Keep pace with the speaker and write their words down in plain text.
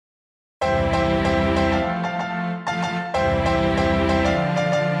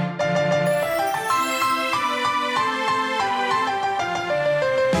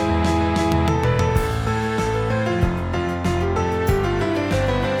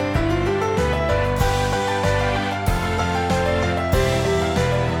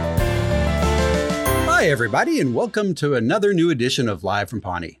everybody, and welcome to another new edition of Live from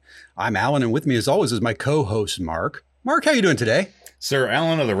Pawnee. I'm Alan, and with me, as always, is my co-host, Mark. Mark, how you doing today? Sir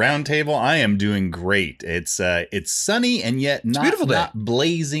Alan of the Round Table, I am doing great. It's sunny and yet not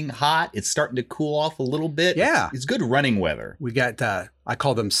blazing hot. It's starting to cool off a little bit. Yeah. It's good running weather. We got, I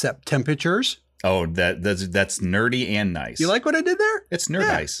call them Sept temperatures. Oh, that's nerdy and nice. You like what I did there? It's nerd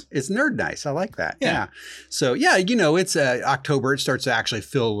nice. It's nerd nice. I like that. Yeah. So, yeah, you know, it's October. It starts to actually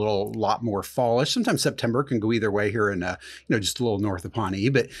feel a lot more fallish. Sometimes September can go either way here in, just a little north of Pawnee.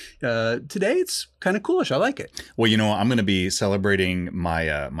 But today it's kind of coolish. I like it. Well, you know, I'm going to be celebrating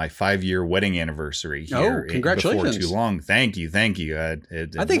my my 5-year wedding anniversary here. Oh, congratulations. Before too long. Thank you. I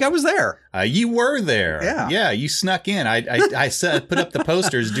think I was there. You were there. Yeah. Yeah, you snuck in. I put up the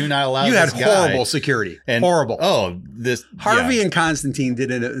posters, do not allow you this had guy. Horrible security. And, horrible. Oh, Harvey and Constantine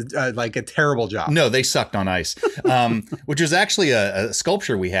did a terrible job. No, they sucked on ice, which was actually a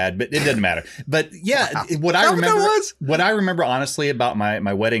sculpture we had, but it doesn't matter. But yeah, what I remember honestly about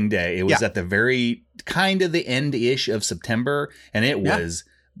my wedding day, it was at the very kind of the end-ish of September, and it was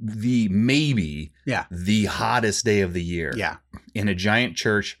the hottest day of the year. Yeah, in a giant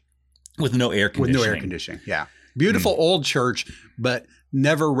church with no air conditioning. Yeah, beautiful old church, but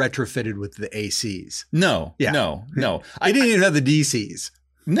never retrofitted with the ACs. No. I didn't even have the DCs.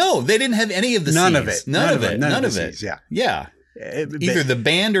 No, they didn't have any of the None Cs. of it. None of it. Cs, Yeah. Either the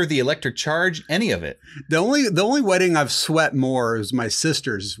band or the electric charge, any of it. The only wedding I've sweat more is my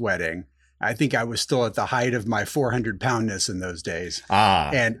sister's wedding. I think I was still at the height of my 400-poundness in those days.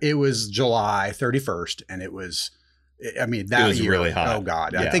 And it was July 31st, and it was, I mean, that it was year, really hot. Oh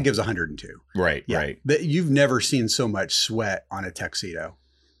God, yeah. I think it was 102. Right, right. But you've never seen so much sweat on a tuxedo.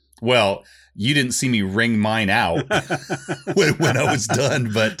 Well, you didn't see me wring mine out when I was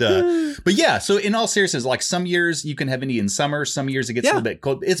done, but yeah. So in all seriousness, like some years you can have Indian summer, some years it gets a little bit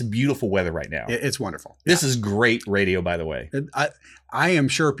cold. It's beautiful weather right now. It's wonderful. This is great radio, by the way. I am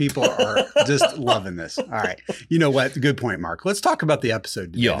sure people are just loving this. All right. You know what? Good point, Mark. Let's talk about the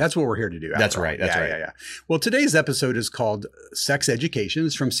episode today. Yeah. That's what we're here to do. That's right. That's right. Yeah. Well, today's episode is called Sex Education.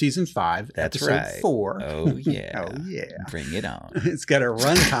 It's from season 5, episode 4. Oh, yeah. Oh, yeah. Bring it on. It's got a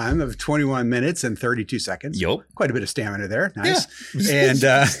runtime of 21 minutes and 32 seconds. Yup. Quite a bit of stamina there. Nice. Yeah. And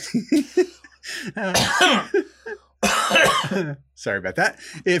sorry about that.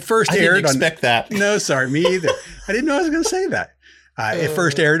 It first I aired didn't expect that. No, sorry, me either. I didn't know I was going to say that. It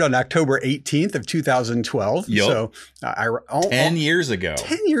first aired on October 18th of 2012. Yep. So 10 years ago.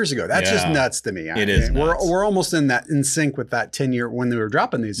 10 years ago. That's just nuts to me. It is nuts. We're almost in sync with that 10-year when they were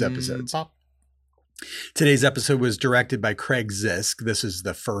dropping these episodes. Today's episode was directed by Craig Zisk. This is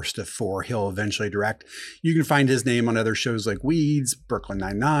the first of 4 he'll eventually direct. You can find his name on other shows like Weeds, Brooklyn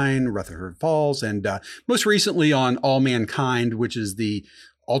Nine-Nine, Rutherford Falls, and most recently on All Mankind, which is the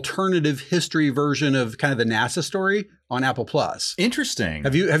alternative history version of kind of the NASA story on Apple Plus. Interesting.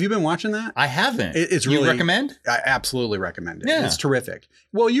 Have you been watching that? I haven't. It's really, you recommend? I absolutely recommend it. Yeah. It's terrific.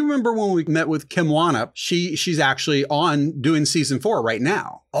 Well, you remember when we met with Kim Wanup? She's actually on doing season 4 right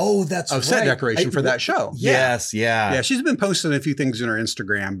now. Oh, that's of set decoration for that show. Yes, yeah. Yeah, she's been posting a few things on her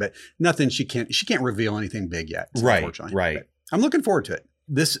Instagram, but nothing she can't reveal anything big yet. Unfortunately. Right. But I'm looking forward to it.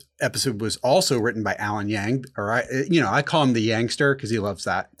 This episode was also written by Alan Yang, or I call him the Yangster because he loves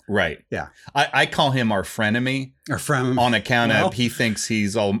that. Right. Yeah. I call him our frenemy. Our frenemy. On account of he thinks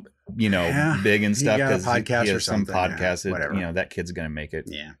he's all, big and stuff because he has some podcast. Whatever. That kid's going to make it.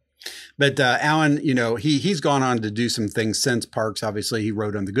 Yeah. But Alan, he's gone on to do some things since Parks. Obviously, he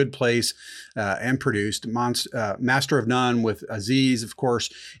wrote on The Good Place and produced Master of None with Aziz, of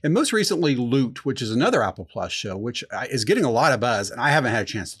course. And most recently, Loot, which is another Apple Plus show, which is getting a lot of buzz. And I haven't had a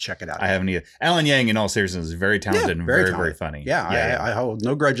chance to check it out. I haven't either. Alan Yang, in all seriousness, is very talented and very, very funny. Yeah, I hold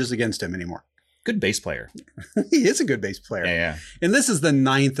no grudges against him anymore. Good bass player. He is a good bass player. Yeah. And this is the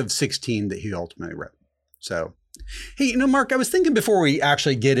 9th of 16 that he ultimately wrote. So... Hey, Mark, I was thinking before we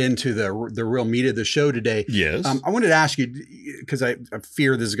actually get into the real meat of the show today. Yes. I wanted to ask you, because I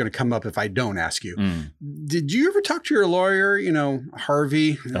fear this is going to come up if I don't ask you. Did you ever talk to your lawyer,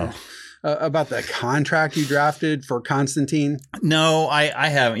 Harvey, about the contract you drafted for Constantine? No, I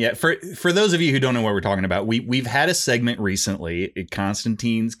haven't yet. For those of you who don't know what we're talking about, we've had a segment recently at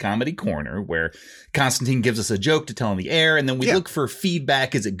Constantine's Comedy Corner where Constantine gives us a joke to tell on the air, and then we look for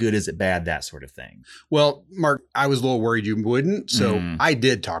feedback. Is it good? Is it bad? That sort of thing. Well, Mark, I was a little worried you wouldn't, so I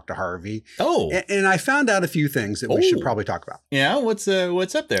did talk to Harvey. Oh. And I found out a few things that we should probably talk about. Yeah? What's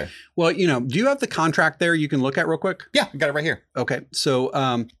up there? Well, do you have the contract there you can look at real quick? Yeah, I got it right here. Okay. So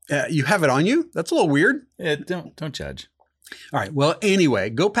you have it on you? That's a little weird. Yeah, don't judge. All right. Well, anyway,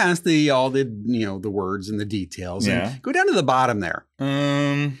 go past all the the words and the details and go down to the bottom there.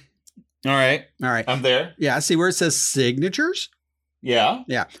 All right. All right. I'm there. Yeah. See where it says signatures? Yeah.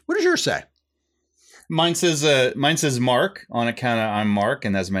 Yeah. What does yours say? Mine says Mark on account of I'm Mark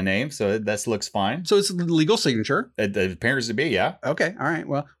and that's my name. So that looks fine. So it's a legal signature. It appears to be. Yeah. Okay. All right.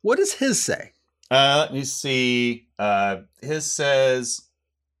 Well, what does his say? Let me see. His says,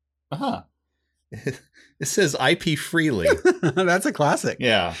 it says IP freely. That's a classic.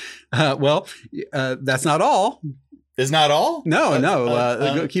 Yeah. Well, that's not all. Is not all?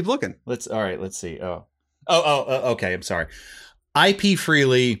 No. Keep looking. Let's see. Okay. I'm sorry. IP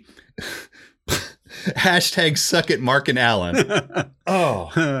freely. Hashtag suck it, Mark and Alan.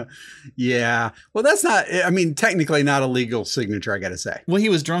 Oh. Yeah. Well, that's not, I mean, technically not a legal signature, I got to say. Well, he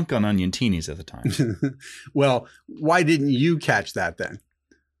was drunk on onion teenies at the time. Well, why didn't you catch that then?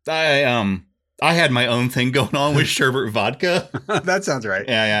 I had my own thing going on with sherbet vodka. That sounds right.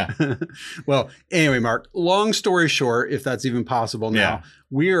 Yeah. Well, anyway, Mark, long story short, if that's even possible now,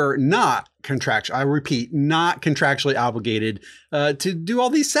 we are not contractually, I repeat, not contractually obligated to do all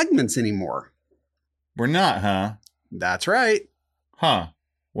these segments anymore. We're not, huh? That's right. Huh.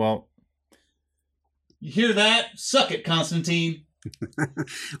 Well, you hear that? Suck it, Constantine.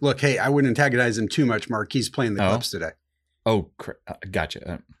 Look, hey, I wouldn't antagonize him too much, Mark. He's playing the clips today. Oh,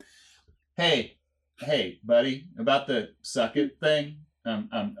 gotcha. Hey, buddy, about the suck it thing.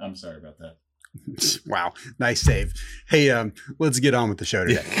 I'm sorry about that. Wow, nice save. Hey, let's get on with the show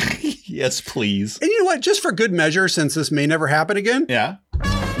today. Yes, please. And you know what? Just for good measure, since this may never happen again. Yeah.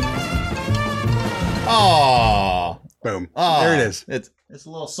 Oh, boom! There it is. It's a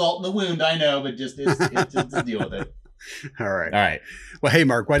little salt in the wound, I know, but just it's deal with it. All right. Well, hey,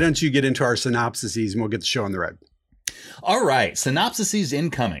 Mark, why don't you get into our synopsises and we'll get the show on the road. All right, synopsises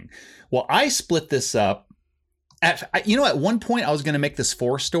incoming. Well, I split this up. At one point I was going to make this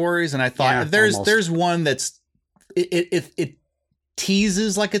 4 stories, and I thought there's one that's it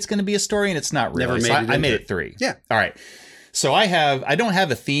teases like it's going to be a story, and it's not really. So I made it 3. Yeah. All right. So I don't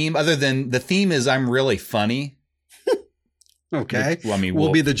have a theme other than the theme is I'm really funny. Okay. Well, I mean,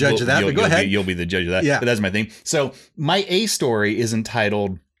 we'll be the judge of that, but go ahead. You'll be the judge of that. Yeah. But that's my theme. So my A story is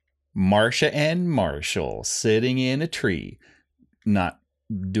entitled Marsha and Marshall Sitting in a Tree. Not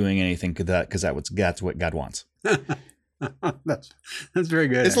doing anything to that because that's what God wants. That's very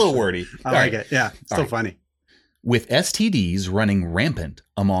good. It's a little wordy. I like it. Yeah. Still funny. With STDs running rampant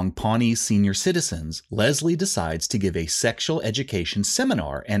among Pawnee's senior citizens, Leslie decides to give a sexual education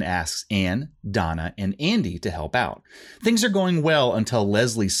seminar and asks Anne, Donna, and Andy to help out. Things are going well until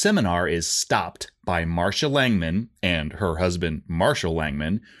Leslie's seminar is stopped by Marcia Langman and her husband, Marshall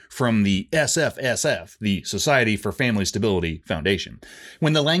Langman, from the SFSF, the Society for Family Stability Foundation.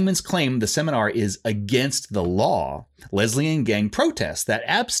 When the Langmans claim the seminar is against the law, Leslie and gang protest that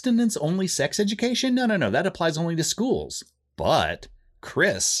abstinence-only sex education? No, that applies only to schools. But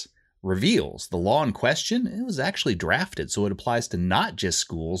Chris reveals the law in question, it was actually drafted, so it applies to not just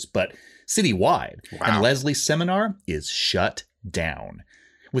schools, but citywide. Wow. And Leslie's seminar is shut down.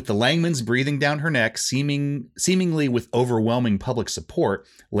 With the Langmans breathing down her neck, seemingly with overwhelming public support,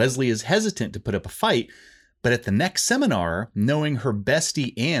 Leslie is hesitant to put up a fight, but at the next seminar, knowing her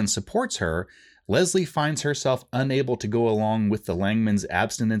bestie Anne supports her, Leslie finds herself unable to go along with the Langmans'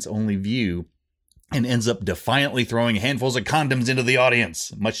 abstinence-only view and ends up defiantly throwing handfuls of condoms into the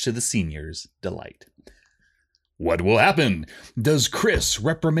audience, much to the seniors' delight. What will happen? Does Chris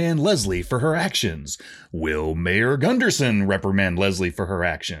reprimand Leslie for her actions? Will Mayor Gunderson reprimand Leslie for her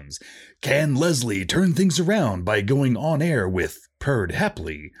actions? Can Leslie turn things around by going on air with Purred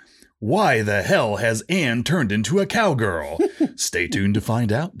Happily? Why the hell has Anne turned into a cowgirl? Stay tuned to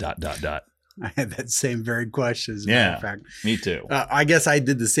find out. ... I had that same very question. As a matter of fact. Me too. I guess I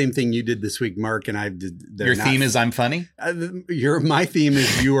did the same thing you did this week, Mark, and I did. Your theme is I'm funny? My theme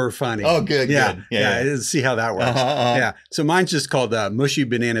is you are funny. Oh, good. Yeah. Good. Yeah. Let's see how that works. Yeah. So mine's just called Mushy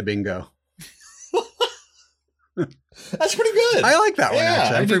Banana Bingo. That's pretty good. I like that one,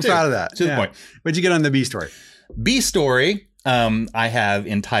 actually. I'm pretty proud of that. To the point. What'd you get on the B story? B story, I have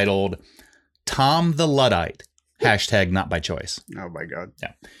entitled Tom the Luddite. Hashtag not by choice. Oh, my God.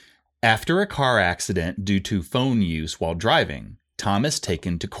 Yeah. After a car accident due to phone use while driving, Tom is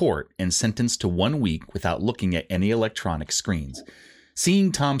taken to court and sentenced to 1 week without looking at any electronic screens.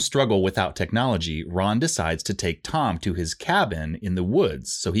 Seeing Tom struggle without technology, Ron decides to take Tom to his cabin in the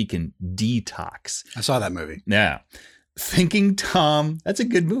woods so he can detox. I saw that movie. Yeah. Thinking Tom, that's a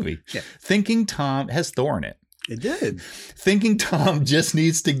good movie. Yeah. Thinking Tom has Thor in it. It did. Thinking Tom just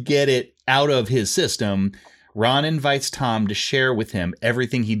needs to get it out of his system, Ron invites Tom to share with him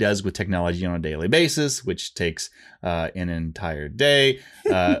everything he does with technology on a daily basis, which takes an entire day.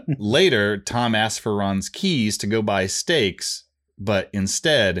 Later, Tom asks for Ron's keys to go buy steaks, but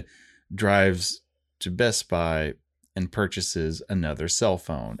instead, drives to Best Buy and purchases another cell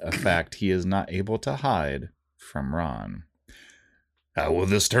phone, a fact he is not able to hide from Ron. How will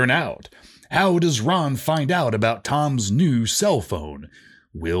this turn out? How does Ron find out about Tom's new cell phone?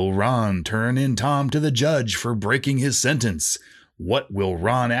 Will Ron turn in Tom to the judge for breaking his sentence? What will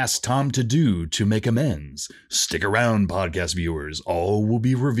Ron ask Tom to do to make amends? Stick around, podcast viewers. All will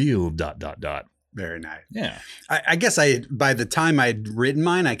be revealed, ... Very nice. Yeah. I guess by the time I'd written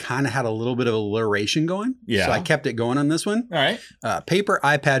mine, I kind of had a little bit of alliteration going. Yeah. So I kept it going on this one. All right. Paper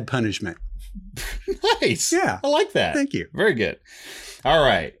iPad punishment. Nice. Yeah. I like that. Thank you. Very good. All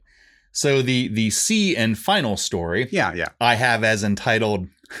right. So the C and final story. Yeah. I have as entitled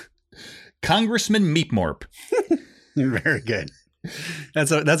Congressman Meatmorp. Very good.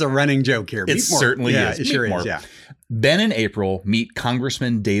 That's a running joke here. It certainly is. It sure Meatmorp. is. Yeah. Ben and April meet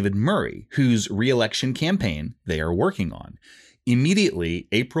Congressman David Murray, whose re-election campaign they are working on. Immediately,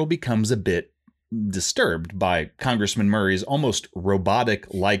 April becomes a bit disturbed by Congressman Murray's almost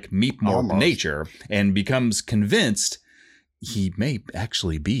robotic-like Meatmorp nature and becomes convinced he may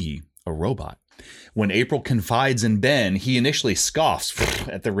actually be a robot. When April confides in Ben, he initially scoffs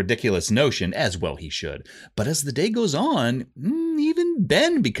at the ridiculous notion, as well he should. But as the day goes on, even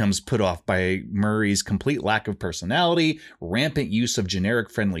Ben becomes put off by Murray's complete lack of personality, rampant use of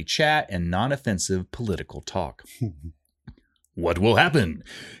generic friendly chat, and non-offensive political talk. What will happen?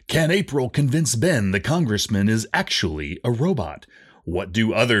 Can April convince Ben the congressman is actually a robot? What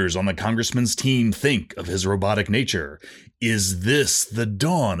do others on the congressman's team think of his robotic nature? Is this the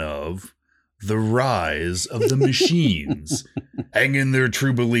dawn of the rise of the machines? Hang in there,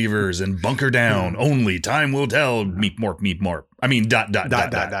 true believers, and bunker down. Only time will tell. Meatmorp. I mean, ...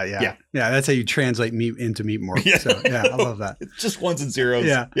 Yeah. Yeah, that's how you translate meat into Meatmorp. Yeah. So, yeah, I love that. It's just ones and zeros.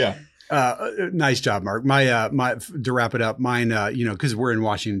 Yeah. Nice job, Mark. My to wrap it up, mine, because we're in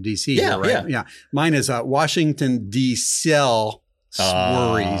Washington, D.C. Yeah, here, right? Yeah. Mine is Washington, D.C. Worries.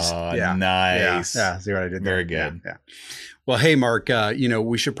 Yeah. Nice. Yeah. See what I did there? Very good. Yeah. Well, hey, Mark,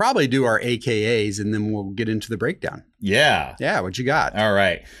 we should probably do our AKAs and then we'll get into the breakdown. Yeah. Yeah. What you got? All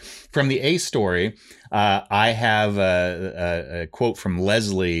right. From the A story, I have a quote from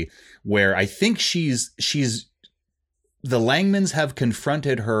Leslie where I think she's the Langmans have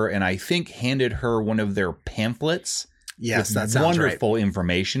confronted her and I think handed her one of their pamphlets. Yes, with that sounds wonderful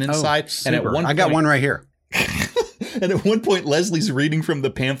information inside. And at one point, I got one right here. And at one point, Leslie's reading from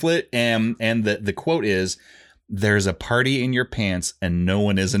the pamphlet, and the quote is, "There's a party in your pants and no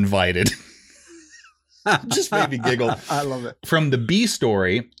one is invited." Just made me giggle. I love it. From the B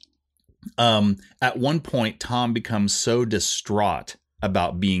story, at one point, Tom becomes so distraught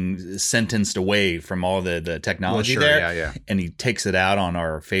about being sentenced away from all the technology there. Yeah. And he takes it out on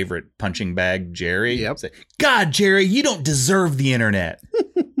our favorite punching bag, Jerry. Yep. Say, God, Jerry, you don't deserve the internet.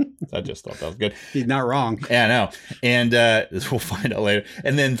 I just thought that was good. He's not wrong. Yeah, I know. And we'll find out later.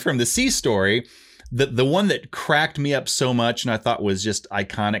 And then from the C story, the one that cracked me up so much and I thought was just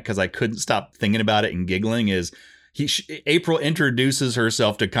iconic because I couldn't stop thinking about it and giggling is April introduces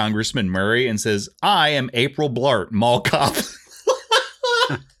herself to Congressman Murray and says, "I am April Blart, mall cop."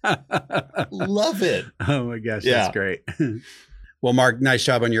 Love it. Oh my gosh, Yeah. that's great. Well, Mark, nice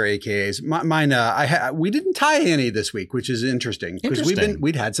job on your AKAs. Mine, we didn't tie any this week, which is interesting because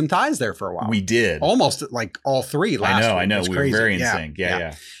we'd had some ties there for a while. We did Almost like all three last week. I know. It's We crazy. were very in sync.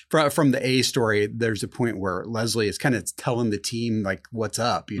 Yeah. From the A story, there's a point where Leslie is kind of telling the team like what's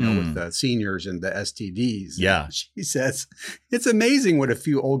up, with the seniors and the STDs. Yeah. And she says, "It's amazing what a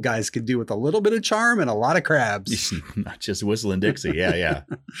few old guys could do with a little bit of charm and a lot of crabs." Not just whistling Dixie. Yeah.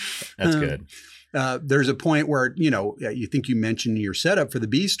 That's good. There's a point where, you think you mentioned in your setup for the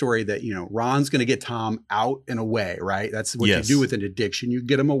B story that, Ron's going to get Tom out and away, right? That's what you do with an addiction. You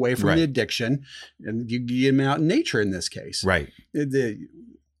get him away from the addiction and you get him out in nature in this case. Right.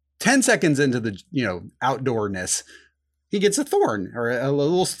 10 seconds into the, outdoorness, he gets a thorn or a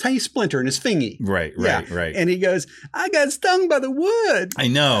little tiny splinter in his fingy. Right. And he goes, "I got stung by the wood." I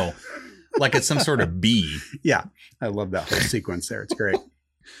know. Like it's some sort of bee. Yeah. I love that whole sequence there. It's great.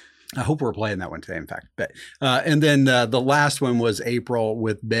 I hope we're playing that one today, in fact. But and then the last one was April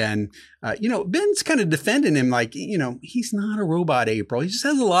with Ben. Ben's kind of defending him like, he's not a robot, April. He just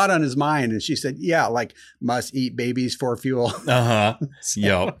has a lot on his mind. And she said, yeah, like must eat babies for fuel. Uh-huh.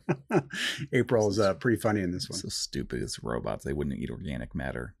 Yep. April is pretty funny in this one. So stupid. It's robots. They wouldn't eat organic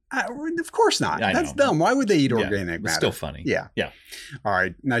matter. Of course not. That's dumb. Why would they eat organic matter? It's still funny. Yeah. All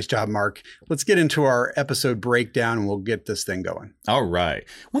right. Nice job, Mark. Let's get into our episode breakdown and we'll get this thing going. All right.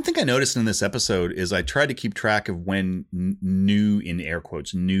 One thing I noticed in this episode is I tried to keep track of when new, in air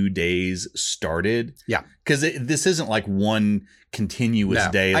quotes, new days started. Yeah. Because this isn't like one continuous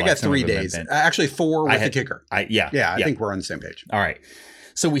day. I got 3 days. Actually, 4 with the kicker. I think we're on the same page. All right.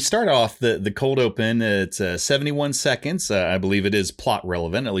 So we start off the cold open. It's 71 seconds. I believe it is plot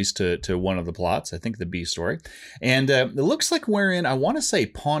relevant, at least to one of the plots. I think the B story. And it looks like we're in, I want to say,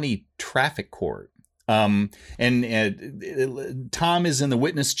 Pawnee Traffic Court. And Tom is in the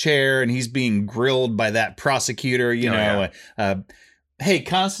witness chair and he's being grilled by that prosecutor, hey,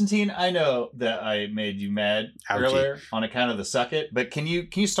 Constantine, I know that I made you mad earlier on account of the suck it, but can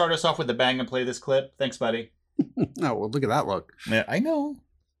you start us off with the bang and play this clip? Thanks, buddy. Oh, well, look at that look. Yeah, I know.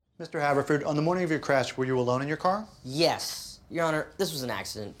 Mr. Haverford, on the morning of your crash, were you alone in your car? Yes. Your Honor, this was an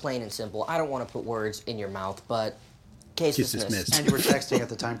accident, plain and simple. I don't want to put words in your mouth, but case dismissed. And you were texting at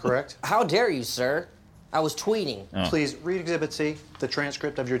the time, correct? How dare you, sir? I was tweeting. Oh. Please read Exhibit C, the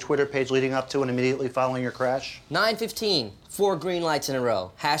transcript of your Twitter page leading up to and immediately following your crash. 9:15, 4 green lights in a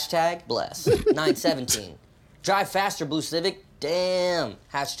row. Hashtag bless. 9:17, drive faster, Blue Civic. Damn.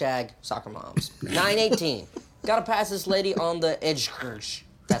 Hashtag soccer moms. 9:18, gotta pass this lady on the edge.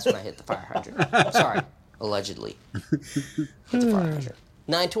 That's when I hit the fire hydrant. Sorry, allegedly. Hit the fire hydrant.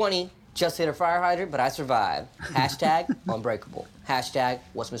 9:20, just hit a fire hydrant, but I survived. Hashtag unbreakable. Hashtag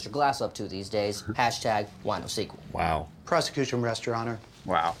what's Mr. Glass up to these days? Hashtag why no sequel. Wow. Prosecution rest, Your Honor.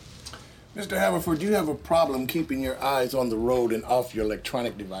 Wow. Mr. Haverford, you have a problem keeping your eyes on the road and off your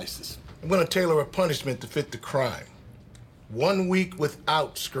electronic devices. I'm going to tailor a punishment to fit the crime. 1 week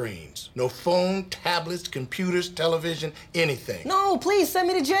without screens. No phone, tablets, computers, television, anything. No, please send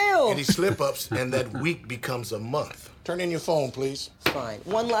me to jail. Any slip-ups, and that week becomes a month. Turn in your phone, please. Fine.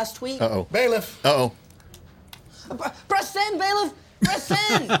 One last tweet. Uh-oh. Bailiff. Uh-oh. Press send, bailiff. Press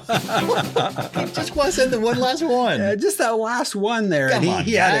send. He just wants to send the one last one. Yeah, just that last one there. Come and on,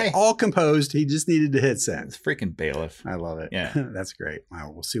 he had it all composed. He just needed to hit send. It's freaking bailiff. I love it. Yeah. That's great.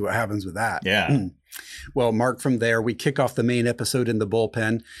 Wow. We'll see what happens with that. Yeah. Well, Mark, from there, we kick off the main episode in the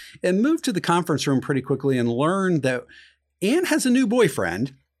bullpen and move to the conference room pretty quickly and learn that Anne has a new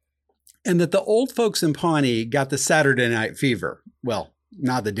boyfriend and that the old folks in Pawnee got the Saturday night fever. Well,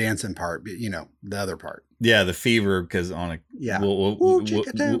 not the dancing part, but, the other part. Yeah, the fever, because on a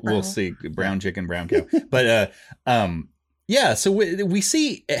we'll see brown chicken, brown cow. But so we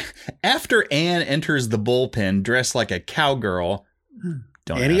see after Anne enters the bullpen dressed like a cowgirl.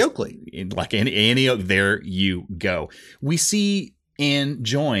 Annie Oakley. Like Annie Oakley. There you go. We see Anne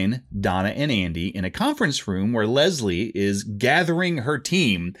join Donna and Andy in a conference room where Leslie is gathering her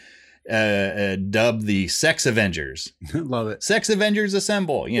team, dubbed the Sex Avengers. Love it. Sex Avengers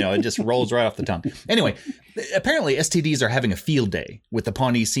assemble. It just rolls right off the tongue. Anyway, apparently STDs are having a field day with the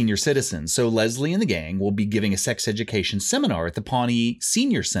Pawnee senior citizens. So Leslie and the gang will be giving a sex education seminar at the Pawnee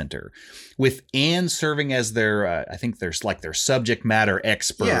Senior Center with Anne serving as their, I think there's like their subject matter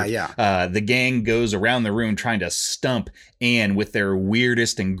expert. Yeah. The gang goes around the room trying to stump Anne with their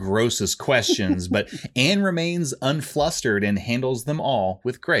weirdest and grossest questions, but Anne remains unflustered and handles them all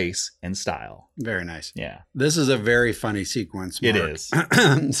with grace and style. Very nice. Yeah. This is a very funny sequence, Mark. It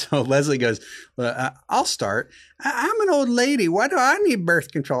is. So Leslie goes, I'll start. I'm an old lady. Why do I need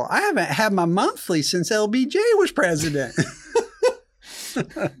birth control? I haven't had my monthly since LBJ was president.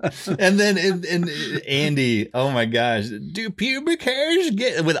 And then and Andy, oh my gosh, do pubic hairs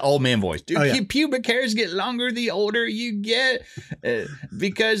get, with old man voice, pubic hairs get longer the older you get?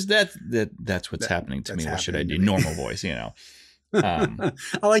 Because that's what's happening to me. What should I do? Normal voice, I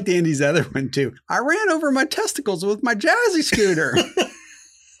liked Andy's other one too. I ran over my testicles with my jazzy scooter.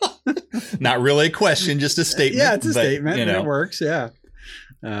 Not really a question, just a statement. Yeah, it's a statement. It works. Yeah.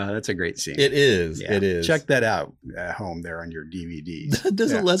 That's a great scene. It is. Yeah. It is. Check that out at home there on your DVDs.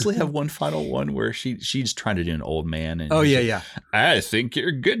 Doesn't Leslie have one final one where she's trying to do an old man? And yeah. I think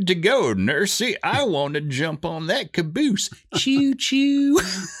you're good to go, Nursey. I want to jump on that caboose. Choo choo.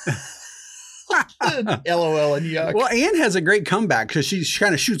 LOL and yuck. Well, Anne has a great comeback because she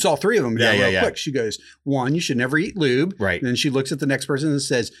kind of shoots all three of them down real quick. She goes, 1, you should never eat lube. Right. And then she looks at the next person and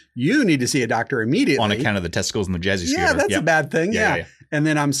says, you need to see a doctor immediately. On account of the testicles and the jazzy scooter. Yeah, that's a bad thing. Yeah. And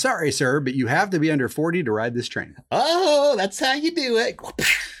then, I'm sorry, sir, but you have to be under 40 to ride this train. Oh, that's how you do it.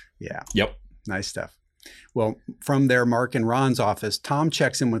 Yeah. Yep. Nice stuff. Well, from there, Mark and Ron's office, Tom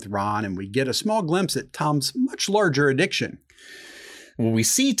checks in with Ron, and we get a small glimpse at Tom's much larger addiction. Well, we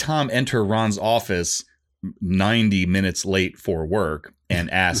see Tom enter Ron's office 90 minutes late for work and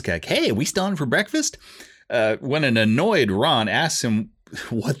ask, hey, are we still on for breakfast? When an annoyed Ron asks him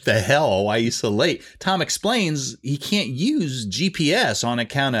what the hell? Why are you so late? Tom explains he can't use GPS on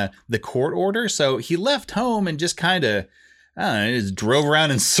account of the court order. So he left home and just kind of, just drove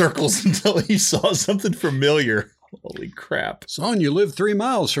around in circles until he saw something familiar. Holy crap. Son, you live 3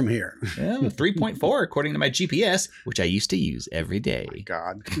 miles from here. Yeah, 3.4 according to my GPS, which I used to use every day. Oh,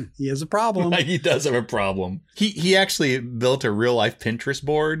 God, he has a problem. He does have a problem. He actually built a real life Pinterest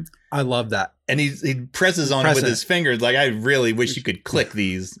board. I love that. And he presses on it with his fingers. Like, I really wish you could click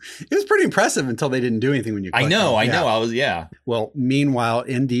these. It was pretty impressive until they didn't do anything when you clicked I know. Well, meanwhile,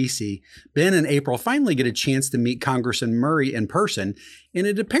 in D.C., Ben and April finally get a chance to meet Congressman Murray in person. And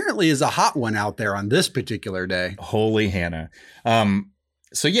it apparently is a hot one out there on this particular day. Holy Hannah.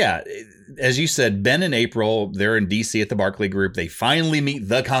 So yeah, as you said, Ben and April, they're in D.C. at the Barclay Group. They finally meet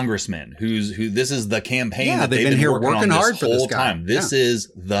the congressman who this is the campaign. Yeah, they've been here working hard for this guy. This is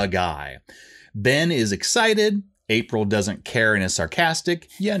the guy. Ben is excited. April doesn't care and is sarcastic.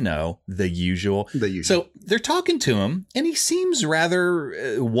 The usual. So they're talking to him, and he seems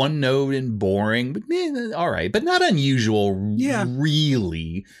rather one note and boring, but all right, but not unusual,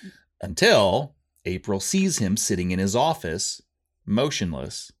 really, until April sees him sitting in his office,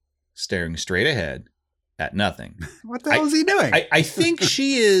 motionless, staring straight ahead at nothing. What the hell is he doing? I think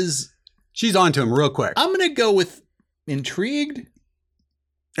she's on to him real quick. I'm going to go with intrigued.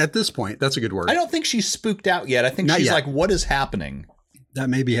 At this point, that's a good word. I don't think she's spooked out yet. I think she's like, what is happening? That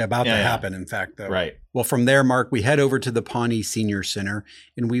may be about to happen, in fact, though. Right. Well, from there, Mark, we head over to the Pawnee Senior Center,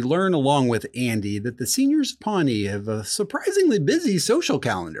 and we learn along with Andy that the seniors of Pawnee have a surprisingly busy social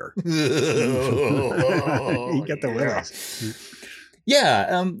calendar. You get the willows.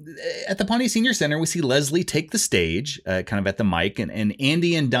 Yeah, at the Pawnee Senior Center, we see Leslie take the stage, kind of at the mic, and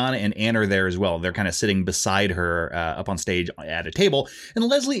Andy and Donna and Ann are there as well. They're kind of sitting beside her up on stage at a table, and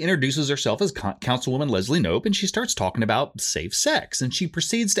Leslie introduces herself as Councilwoman Leslie Knope, and she starts talking about safe sex, and she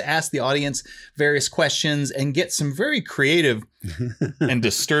proceeds to ask the audience various questions and get some very creative and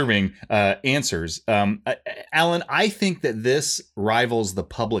disturbing answers. Alan, I think that this rivals the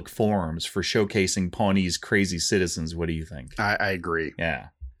public forums for showcasing Pawnee's crazy citizens. What do you think? I agree. Yeah.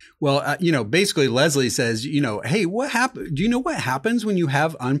 Well, basically Leslie says, hey, what happened? Do you know what happens when you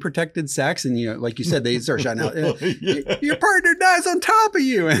have unprotected sex? And, like you said, they start shouting out, your partner dies on top of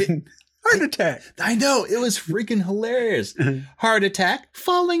you. And heart attack. I know. It was freaking hilarious. Heart attack,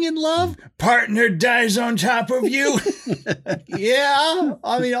 falling in love, partner dies on top of you. Yeah.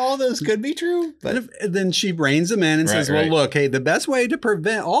 I mean, all those could be true. But then she reins him in and says, well, look, hey, the best way to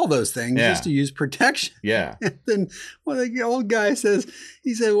prevent all those things is to use protection. Yeah. And then the old guy says,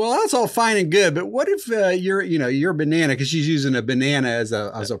 he said, well, that's all fine and good, but what if you're a banana, because she's using a banana as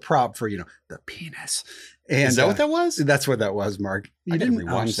a prop for, the penis. And, is that what that was? That's what that was, Mark.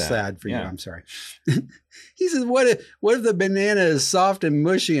 I'm sad for you. I'm sorry. He says, what if the banana is soft and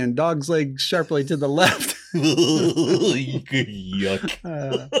mushy and dog's leg sharply to the left? Yuck.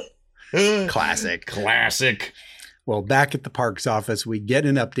 Classic. Well, back at the park's office, we get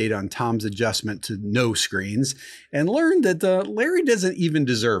an update on Tom's adjustment to no screens and learn that Larry doesn't even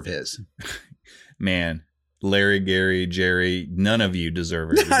deserve his. Man, Larry, Gary, Jerry, none of you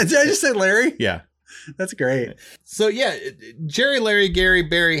deserve it. Did I just say Larry? Yeah. That's great. So yeah, Jerry, Larry, Gary,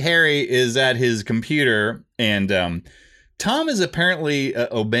 Barry, Harry is at his computer, and Tom is apparently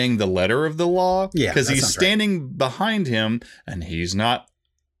obeying the letter of the law because he's standing behind him, and he's not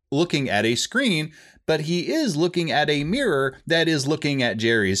looking at a screen, but he is looking at a mirror that is looking at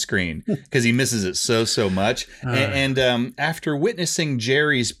Jerry's screen because he misses it so much. And after witnessing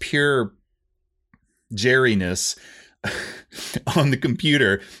Jerry's pure Jerryness on the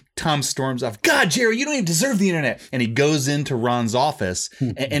computer, Tom storms off. God, Jerry, you don't even deserve the internet. And he goes into Ron's office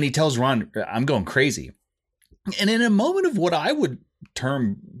and he tells Ron, I'm going crazy. And in a moment of what I would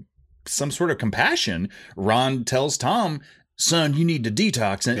term some sort of compassion, Ron tells Tom, son, you need to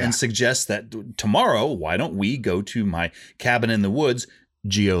detox, and suggests that tomorrow, why don't we go to my cabin in the woods,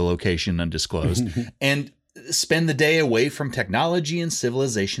 geolocation undisclosed, and spend the day away from technology and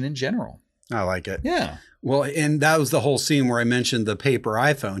civilization in general. I like it. Yeah. Well, and that was the whole scene where I mentioned the paper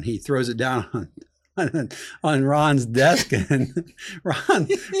iPhone. He throws it down on Ron's desk, and Ron,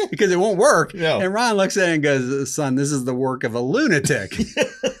 because it won't work. No. And Ron looks at it and goes, son, this is the work of a lunatic.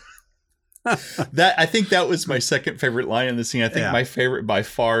 I think that was my second favorite line in the scene. I think my favorite by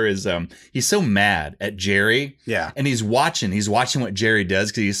far is he's so mad at Jerry. Yeah. And he's watching what Jerry does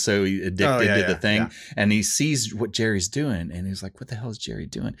because he's so addicted to the thing. Yeah. And he sees what Jerry's doing and he's like, what the hell is Jerry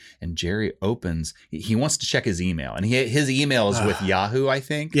doing? And Jerry opens, he wants to check his email. And his email is with Yahoo, I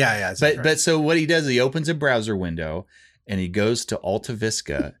think. Yeah. But so what he does, he opens a browser window and he goes to Alta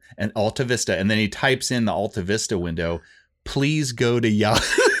Vista, and then he types in the Alta Vista window, please go to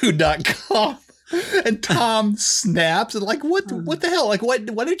yahoo.com. And Tom snaps and like, what the hell? Like, why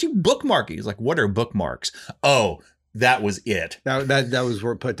did you bookmark it? He's like, what are bookmarks? Oh, that was it. That was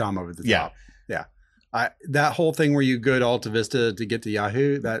what put Tom over the Yeah. top. Yeah. That whole thing where you go to Alta Vista to get to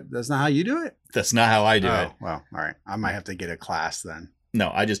Yahoo, that's not how you do it? That's not how I do it. Well, all right. I might have to get a class then.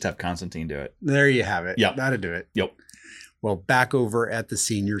 No, I just have Constantine do it. There you have it. Yep. That'll do it. Yep. Well, back over at the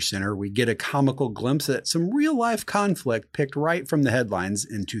Senior Center, we get a comical glimpse at some real life conflict picked right from the headlines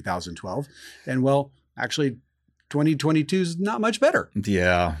in 2012. And well, actually, 2022 is not much better.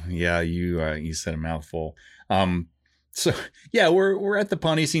 Yeah. You said a mouthful. So yeah, we're at the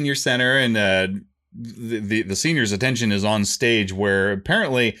Pawnee Senior Center, and the seniors' attention is on stage, where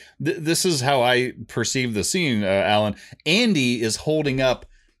apparently this is how I perceive the scene, Alan. Andy is holding up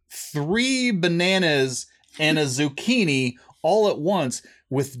 3 bananas and a zucchini all at once,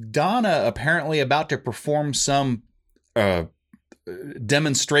 with Donna apparently about to perform some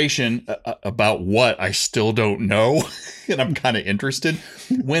demonstration about what I still don't know. And I'm kind of interested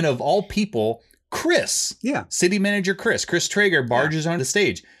when, of all people, Chris, city manager Chris Traeger barges on the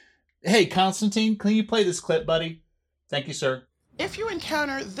stage. Hey, Constantine, can you play this clip, buddy? Thank you, sir. If you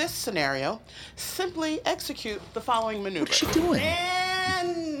encounter this scenario, simply execute the following maneuver. What's she doing?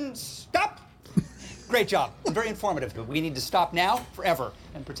 And stop. Great job. Very informative. But we need to stop now, forever,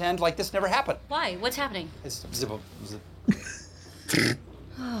 and pretend like this never happened. Why? What's happening?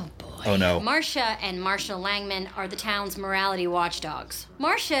 Oh, boy. Oh, no. Marcia and Marshall Langman are the town's morality watchdogs.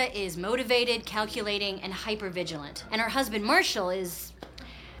 Marcia is motivated, calculating, and hypervigilant. And her husband, Marshall, is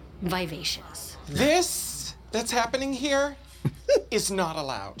vivacious. This that's happening here is not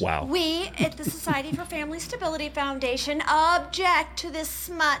allowed. Wow. We at the Society for Family Stability Foundation object to this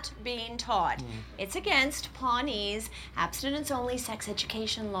smut being taught. It's against Pawnee's abstinence-only sex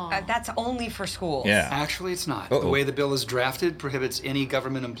education law. That's only for schools. Yeah. Actually, it's not. Uh-oh. The way the bill is drafted prohibits any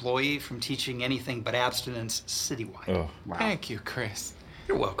government employee from teaching anything but abstinence citywide. Oh, wow. Thank you, Chris.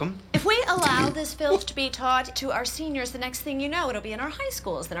 You're welcome. If we allow this filth to be taught to our seniors, the next thing you know, it'll be in our high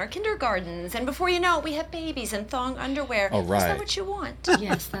schools, then our kindergartens, and before you know it, we have babies in thong underwear. Oh, right. Is that what you want?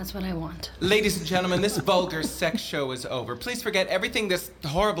 Yes, that's what I want. Ladies and gentlemen, this vulgar sex show is over. Please forget everything this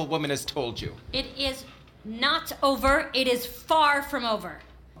horrible woman has told you. It is not over. It is far from over.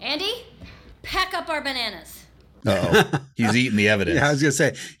 Andy, pack up our bananas. Uh-oh. He's eating the evidence. Yeah, I was going to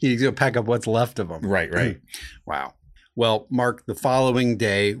say, he's going to pack up what's left of them. Right. Wow. Well, Mark, the following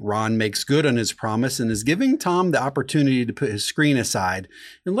day, Ron makes good on his promise and is giving Tom the opportunity to put his screen aside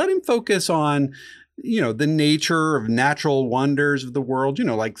and let him focus on, the nature of natural wonders of the world,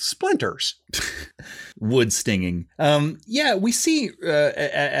 like splinters. Wood stinging. We see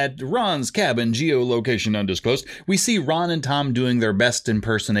at Ron's cabin, geolocation undisclosed, we see Ron and Tom doing their best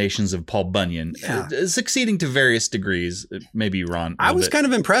impersonations of Paul Bunyan, succeeding to various degrees. Maybe Ron. I was kind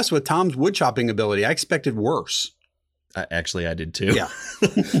of impressed with Tom's wood chopping ability. I expected worse. Actually, I did too. Yeah.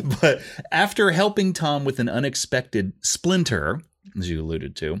 But after helping Tom with an unexpected splinter, as you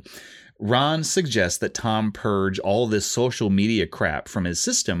alluded to, Ron suggests that Tom purge all this social media crap from his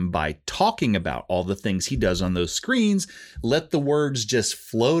system by talking about all the things he does on those screens. Let the words just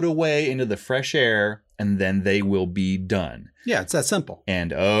float away into the fresh air, and then they will be done. Yeah, it's that simple. And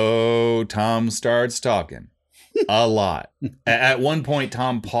Tom starts talking. A lot. At one point,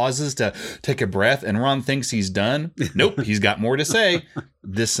 Tom pauses to take a breath, and Ron thinks he's done. Nope, he's got more to say.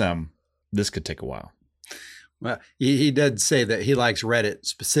 This could take a while. Well, he did say that he likes Reddit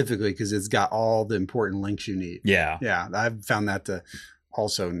specifically because it's got all the important links you need. Yeah. Yeah, I've found that to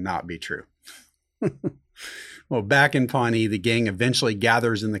also not be true. Well, back in Pawnee, the gang eventually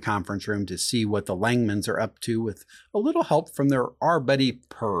gathers in the conference room to see what the Langmans are up to with a little help from our buddy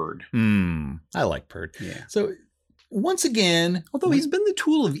Perd. I like Perd. Yeah. So once again, although he's been the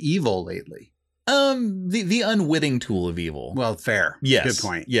tool of evil lately. The unwitting tool of evil. Well, fair. Yes. Good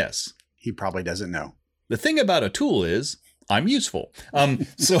point. Yes. He probably doesn't know. The thing about a tool is I'm useful.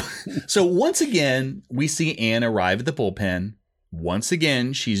 So once again, we see Anne arrive at the bullpen. Once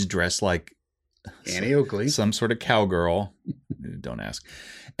again, she's dressed like Annie Oakley, some sort of cowgirl. Don't ask.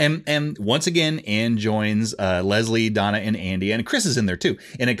 And once again, Anne joins Leslie, Donna, and Andy, and Chris is in there too,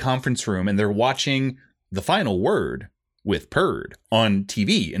 in a conference room, and they're watching The Final Word with Perd on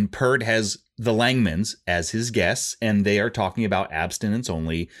TV. And Perd has the Langmans as his guests, and they are talking about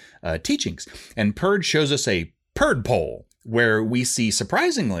abstinence-only teachings. And Perd shows us a Perd poll where we see,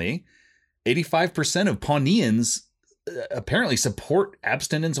 surprisingly, 85% of Pawneans apparently support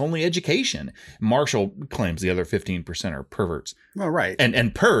abstinence-only education. Marshall claims the other 15% are perverts. Well, right.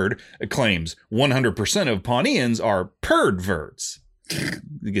 And Perd claims 100% of Pawneans are Perdverts.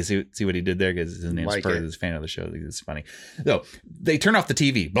 You can see what he did there because his name's Like Spurs. He's a fan of the show. It's funny. So they turn off the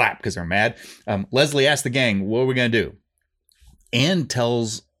TV, blap, because they're mad. Leslie asks the gang, what are we going to do? Anne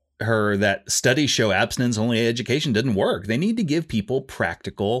tells her that studies show abstinence-only education doesn't work. They need to give people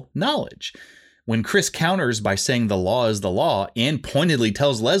practical knowledge. When Chris counters by saying the law is the law, Anne pointedly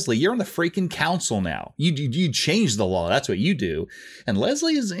tells Leslie, you're on the freaking council now. You change the law. That's what you do. And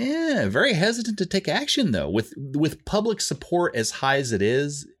Leslie is very hesitant to take action, though. With public support as high as it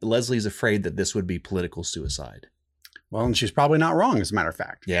is, Leslie's afraid that this would be political suicide. Well, and she's probably not wrong, as a matter of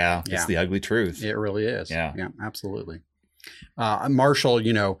fact. Yeah, it's the ugly truth. It really is. Yeah, absolutely. Marshall,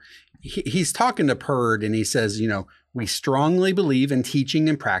 he's talking to Perd and he says, we strongly believe in teaching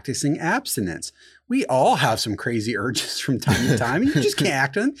and practicing abstinence. We all have some crazy urges from time to time. And you just can't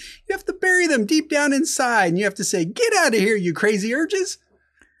act on them. You have to bury them deep down inside. And you have to say, get out of here, you crazy urges.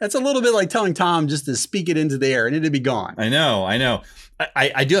 That's a little bit like telling Tom just to speak it into the air and it'd be gone. I know.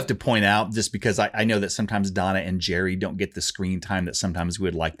 I do have to point out, just because I know that sometimes Donna and Jerry don't get the screen time that sometimes we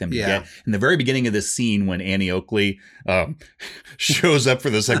would like them to get. In the very beginning of this scene, when Annie Oakley shows up for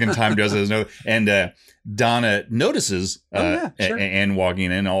the second time, and Donna notices Anne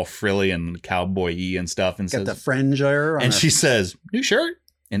walking in all frilly and cowboy-y and stuff, and got says, the fringe there, and she says, "New shirt."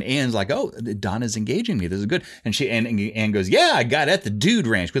 And Anne's like, "Oh, Donna's engaging me. This is good." And Anne goes, "Yeah, I got it at the Dude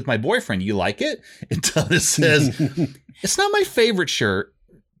Ranch with my boyfriend. You like it?" And Donna says, "It's not my favorite shirt,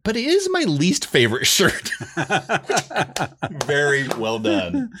 but it is my least favorite shirt." Very well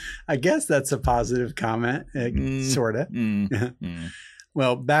done. I guess that's a positive comment, sort of.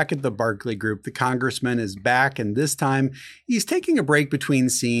 Well, back at the Barclay group, the congressman is back, and this time he's taking a break between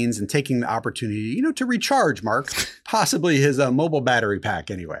scenes and taking the opportunity, to recharge, Mark, possibly his mobile battery pack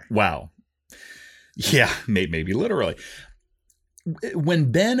anyway. Wow. Yeah, maybe literally.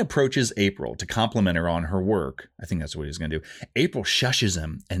 When Ben approaches April to compliment her on her work, I think that's what he's going to do, April shushes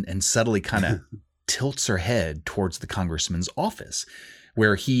him and subtly kind of tilts her head towards the congressman's office,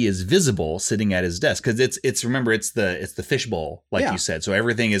 where he is visible sitting at his desk. Because it's the fishbowl, like you said. So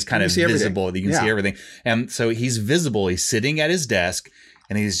everything is kind of visible. Everything. You can see everything. And so he's visible. He's sitting at his desk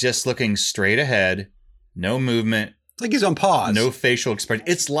and he's just looking straight ahead. No movement. It's like he's on pause. No facial expression.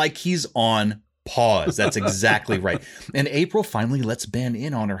 It's like he's on pause. That's exactly right. And April finally lets Ben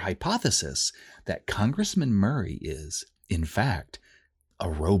in on her hypothesis that Congressman Murray is, in fact, a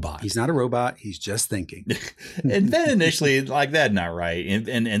robot. He's not a robot. He's just thinking. And then initially, like, that's not right.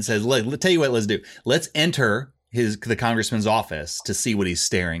 And says, tell you what, let's do. Let's enter the congressman's office to see what he's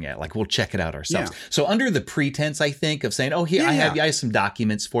staring at. Like, we'll check it out ourselves. Yeah. So under the pretense, I think, of saying, I have some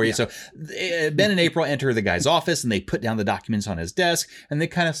documents for you. Yeah. So Ben and April enter the guy's office and they put down the documents on his desk and they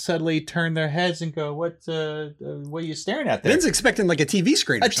kind of subtly turn their heads and go, what are you staring at there? Ben's expecting like a TV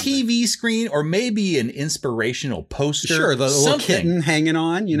screen or something. TV screen or maybe an inspirational poster. Sure, the little kitten hanging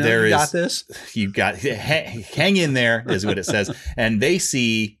on, you got this. You got, hang in there is what it says. And they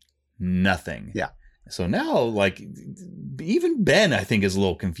see nothing. Yeah. So now, like, even Ben, I think, is a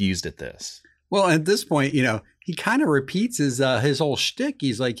little confused at this. Well, at this point, he kind of repeats his whole shtick.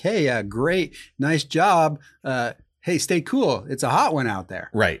 He's like, hey, great, nice job. Hey, stay cool. It's a hot one out there.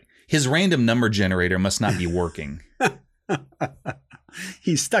 Right. His random number generator must not be working.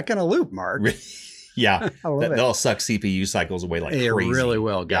 He's stuck in a loop, Mark. Yeah. They'll suck CPU cycles away like crazy. It really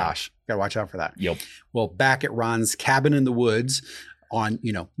will. Gosh, got to watch out for that. Yep. Well, back at Ron's cabin in the woods on,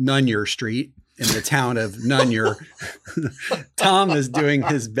 Nunyer Street, in the town of Nunyer, Tom is doing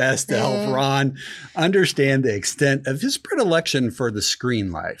his best to help Ron understand the extent of his predilection for the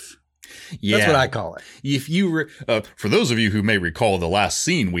screen life. Yeah. That's what I call it. If you, for those of you who may recall the last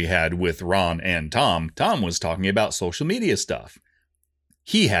scene we had with Ron and Tom was talking about social media stuff.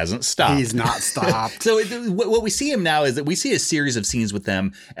 He hasn't stopped. He's not stopped. So what we see him now is that we see a series of scenes with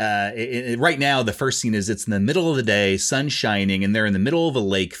them. Right now, the first scene is it's in the middle of the day, sun shining, and they're in the middle of a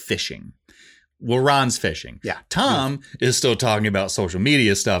lake fishing. Well, Ron's fishing. Yeah. Tom is still talking about social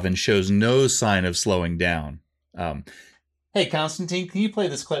media stuff and shows no sign of slowing down. Hey, Constantine, can you play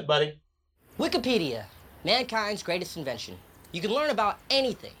this clip, buddy? Wikipedia, mankind's greatest invention. You can learn about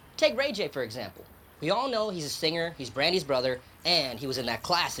anything. Take Ray J, for example. We all know he's a singer, he's Brandy's brother, and he was in that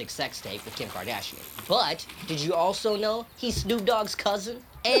classic sex tape with Kim Kardashian. But did you also know he's Snoop Dogg's cousin?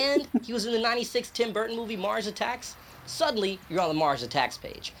 And he was in the '96 Tim Burton movie Mars Attacks? Suddenly, you're on the Mars Attacks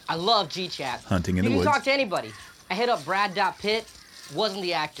page. I love G-Chat. Hunting in the woods. You can talk to anybody. I hit up Brad.Pitt, wasn't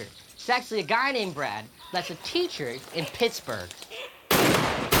the actor. It's actually a guy named Brad that's a teacher in Pittsburgh.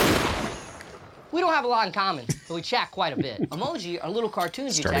 We don't have a lot in common, but we chat quite a bit. Emoji are little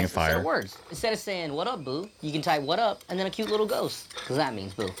cartoons you Starting text a fire. instead of words. Instead of saying, what up, boo, you can type what up and then a cute little ghost, because that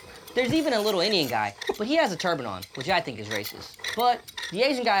means boo. There's even a little Indian guy, but he has a turban on, which I think is racist. But the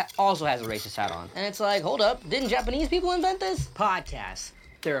Asian guy also has a racist hat on. And it's like, hold up, didn't Japanese people invent this? Podcasts.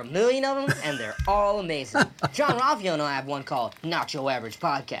 There are a million of them, and they're all amazing. John Ralphio and I have one called Not Your Average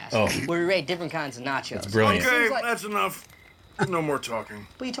Podcast, where we rate different kinds of nachos. Brilliant. Okay, that's enough. No more talking.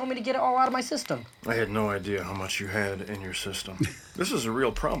 But you told me to get it all out of my system. I had no idea how much you had in your system. This is a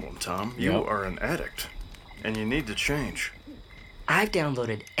real problem, Tom. You are an addict, and you need to change. I've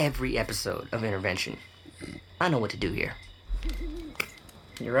downloaded every episode of Intervention. I know what to do here.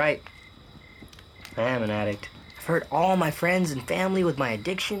 You're right. I am an addict. I've hurt all my friends and family with my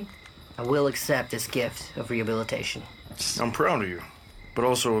addiction. I will accept this gift of rehabilitation. I'm proud of you, but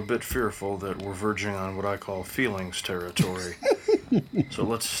also a bit fearful that we're verging on what I call feelings territory. So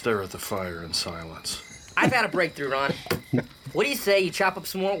let's stare at the fire in silence. I've had a breakthrough, Ron. What do you say you chop up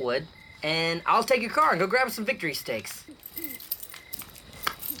some more wood, and I'll take your car and go grab some victory steaks.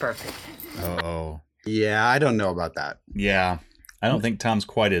 Perfect. Uh-oh. Yeah, I don't know about that. Yeah. I don't think Tom's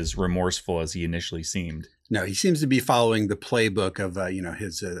quite as remorseful as he initially seemed. No, he seems to be following the playbook of,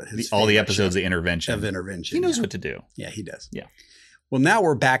 his all the episodes of Intervention. He knows what to do. Yeah, he does. Yeah. Well, now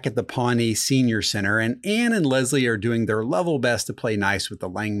we're back at the Pawnee Senior Center, and Anne and Leslie are doing their level best to play nice with the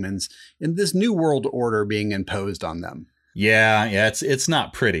Langmans in this new world order being imposed on them. Yeah, it's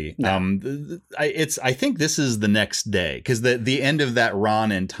not pretty. No. I think this is the next day because the end of that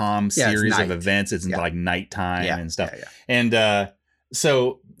Ron and Tom series of events, it's like nighttime and stuff. Yeah. And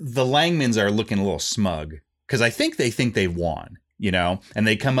so the Langmans are looking a little smug because I think they they've won, and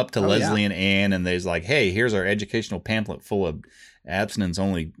they come up to Leslie and Anne and they're like, hey, here's our educational pamphlet full of abstinence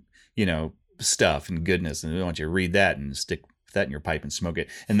only, stuff and goodness. And we want you to read that and stick that in your pipe and smoke it.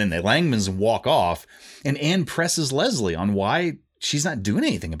 And then the Langmans walk off and Anne presses Leslie on why she's not doing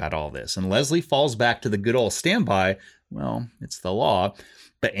anything about all this. And Leslie falls back to the good old standby. Well, it's the law.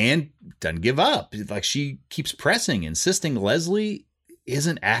 But Anne doesn't give up. Like she keeps pressing, insisting Leslie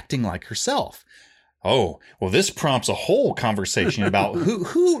isn't acting like herself. Oh, well, this prompts a whole conversation about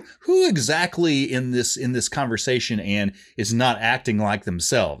who exactly in this conversation Anne is not acting like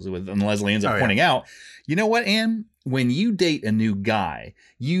themselves. And Leslie ends up pointing out, you know what, Anne? When you date a new guy,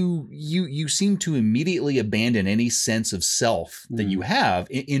 you seem to immediately abandon any sense of self that you have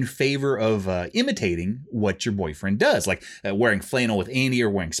in favor of imitating what your boyfriend does, like wearing flannel with Andy or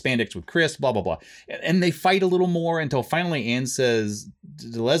wearing spandex with Chris, blah, blah, blah. And they fight a little more until finally Anne says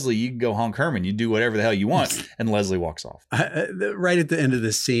to Leslie, you can go honk Herman, you do whatever the hell you want. And Leslie walks off. Right at the end of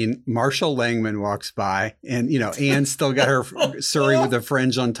this scene, Marshall Langman walks by and, Anne's still got her Surrey with the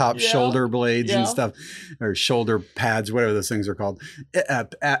fringe on top, shoulder blades and stuff, or shoulder pads, whatever those things are called.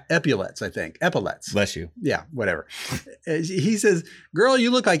 Epaulets, I think. Epaulets. Bless you. Yeah, whatever. He says, girl, you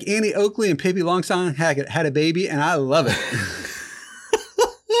look like Annie Oakley and Pippi Longstocking had a baby, and I love it.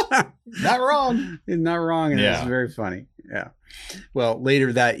 Not wrong. Not wrong. And it's very funny. Yeah. Well,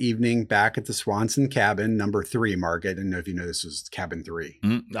 later that evening, back at the Swanson cabin, number 3, Mark. I didn't know if you know this was cabin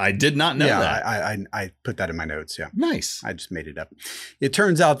 3. I did not know that. I put that in my notes. Yeah. Nice. I just made it up. It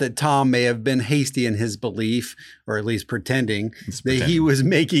turns out that Tom may have been hasty in his belief, or at least pretending that he was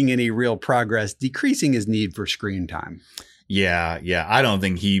making any real progress, decreasing his need for screen time. Yeah. I don't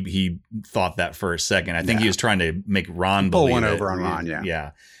think he thought that for a second. I think he was trying to make Ron believe pull one over on Ron. Yeah.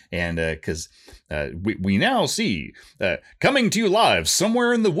 Yeah. And because we now see coming to you live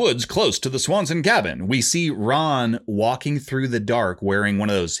somewhere in the woods close to the Swanson cabin, we see Ron walking through the dark wearing one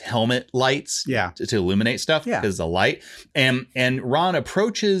of those helmet lights to illuminate stuff because the light. And Ron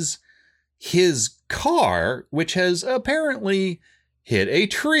approaches his car, which has apparently hit a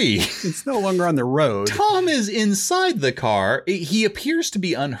tree. It's no longer on the road. Tom is inside the car. He appears to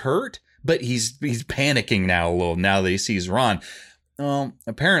be unhurt, but he's panicking now a little now that he sees Ron. Well,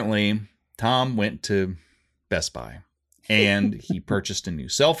 apparently, Tom went to Best Buy and he purchased a new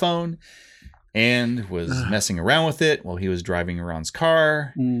cell phone and was messing around with it while he was driving Ron's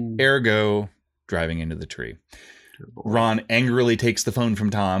car, ergo driving into the tree. Ron angrily takes the phone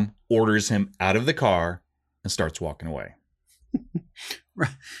from Tom, orders him out of the car, and starts walking away.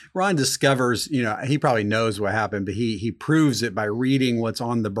 Ron discovers, he probably knows what happened, but he proves it by reading what's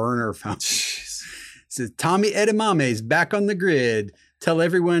on the burner phone. It says, Tommy Edamame is back on the grid. Tell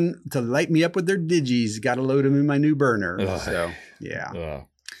everyone to light me up with their digis. Got to load them in my new burner. So, yeah.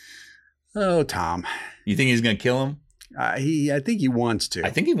 Oh, Tom. You think he's going to kill him? I think he wants to. I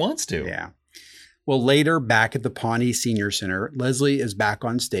think he wants to. Yeah. Well, later, back at the Pawnee Senior Center, Leslie is back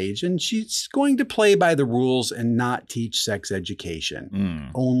on stage, and she's going to play by the rules and not teach sex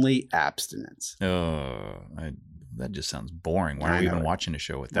education, only abstinence. That just sounds boring. Why are we even watching a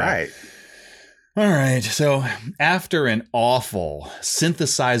show with that? Right. All right. So after an awful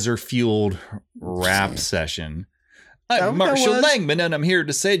synthesizer-fueled rap session, I'm Marshall Langman, and I'm here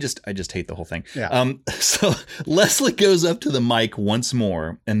to say I just hate the whole thing. Yeah. So Leslie goes up to the mic once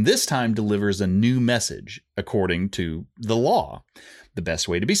more, and this time delivers a new message according to the law. The best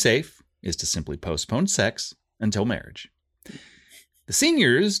way to be safe is to simply postpone sex until marriage. The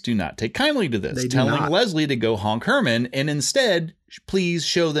seniors do not take kindly to this, telling Leslie to go honk Herman and instead please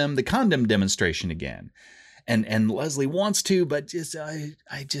show them the condom demonstration again. And Leslie wants to, but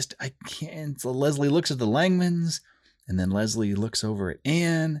I can't. So Leslie looks at the Langmans. And then Leslie looks over at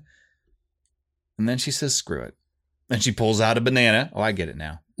Anne, and then she says, screw it. And she pulls out a banana. Oh, I get it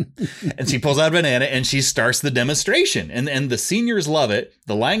now. And she pulls out a banana, and she starts the demonstration. And the seniors love it.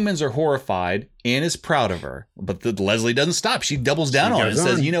 The Langmans are horrified. Anne is proud of her. But Leslie doesn't stop. She doubles down on it and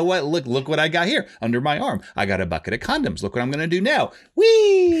says, you know what? Look what I got here under my arm. I got a bucket of condoms. Look what I'm going to do now.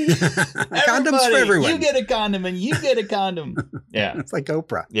 Whee! Condoms for everyone. You get a condom, and you get a condom. Yeah. It's like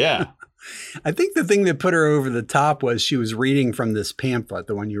Oprah. Yeah. I think the thing that put her over the top was she was reading from this pamphlet,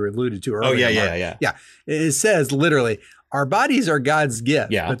 the one you alluded to earlier. Oh, yeah. Yeah. It says literally, our bodies are God's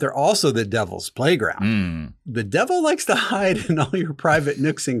gift, but they're also the devil's playground. The devil likes to hide in all your private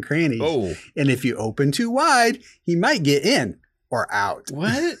nooks and crannies. Oh. And if you open too wide, he might get in or out.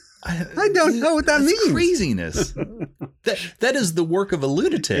 What? I don't know what that means. Craziness. That is the work of a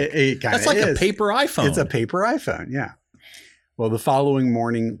lunatic. That's like a paper iPhone. It's a paper iPhone, yeah. Well, the following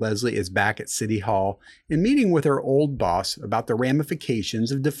morning, Leslie is back at City Hall and meeting with her old boss about the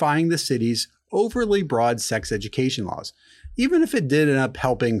ramifications of defying the city's overly broad sex education laws, even if it did end up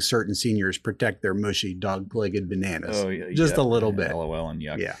helping certain seniors protect their mushy dog-legged bananas. Oh, yeah, just a little bit. LOL and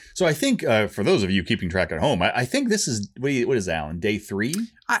yuck. Yeah. So I think for those of you keeping track at home, I think this is, what is that, Alan? Day 3?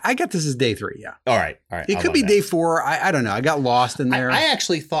 I got this as day 3, yeah. All right. It could be day 4. I don't know. I got lost in there. I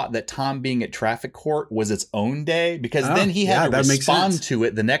actually thought that Tom being at traffic court was its own day because then he had to respond to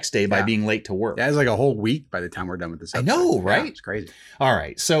it the next day by being late to work. Yeah, it's like a whole week by the time we're done with this episode. I know, right? Yeah, it's crazy. All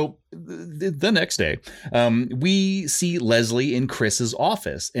right. So the next day, we see Leslie in Chris's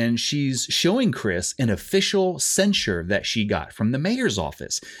office, and she's showing Chris an official censure that she got from the mayor's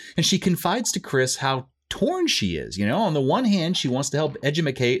office. And she confides to Chris how torn she is. You know, on the one hand, she wants to help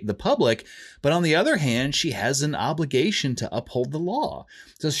educate the public, but on the other hand, she has an obligation to uphold the law.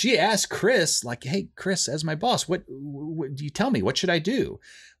 So she asks Chris, like, hey, Chris, as my boss, what do you tell me? What should I do?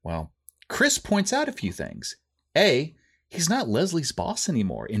 Well, Chris points out a few things. A, he's not Leslie's boss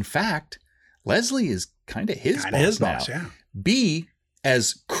anymore. In fact, Leslie is kind of his boss now. Yeah. B,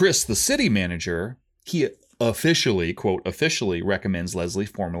 as Chris, the city manager, he officially, quote, officially recommends Leslie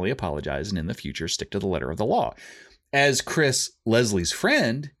formally apologize and in the future stick to the letter of the law. As Chris, Leslie's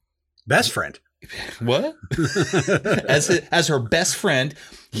friend. Best friend. What? as her best friend,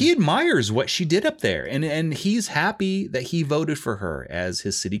 he admires what she did up there. And he's happy that he voted for her as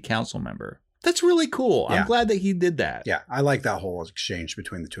his city council member. That's really cool. Yeah. I'm glad that he did that. Yeah, I like that whole exchange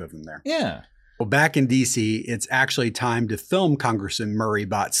between the two of them there. Yeah. Well, back in D.C., it's actually time to film Congressman Murray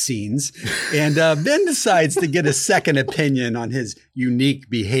Bott's scenes. And Ben decides to get a second opinion on his unique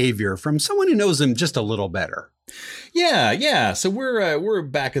behavior from someone who knows him just a little better. Yeah. So we're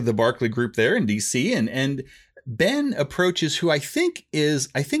back at the Barclay Group there in D.C. and Ben approaches who I think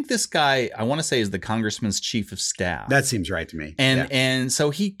this guy, I want to say, is the congressman's chief of staff. That seems right to me. And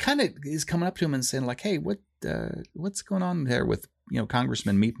so he kind of is coming up to him and saying like, hey, what's going on there with,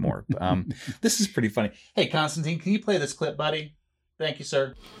 Congressman Meatmore? This is pretty funny. Hey, Constantine, can you play this clip, buddy? Thank you,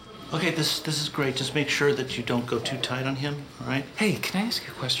 sir. Okay, this is great. Just make sure that you don't go too tight on him, all right? Hey, can I ask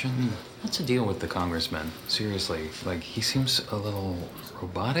you a question? What's the deal with the congressman? Seriously, like, he seems a little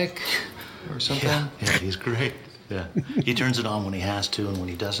robotic or something? Yeah, he's great. Yeah. He turns it on when he has to, and when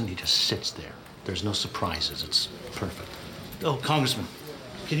he doesn't, he just sits there. There's no surprises. It's perfect. Oh, Congressman,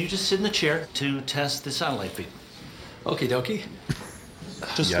 can you just sit in the chair to test the satellite feed? Okie dokie.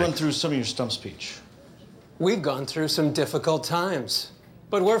 Just run through some of your stump speech. We've gone through some difficult times,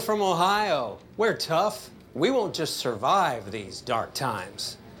 but we're from Ohio. We're tough. We won't just survive these dark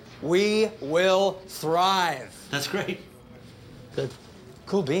times. We will thrive. That's great. Good.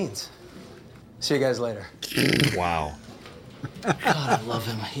 Cool beans. See you guys later. Wow. God, I love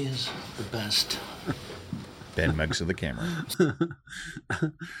him. He is the best. Ben mugs to the camera.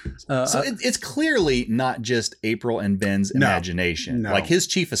 So it's clearly not just April and Ben's imagination. No. Like his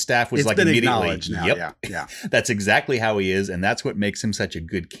chief of staff was it's like been immediately, acknowledged now. Yeah. That's exactly how he is, and that's what makes him such a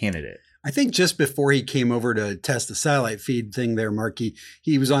good candidate. I think just before he came over to test the satellite feed thing there, Marky,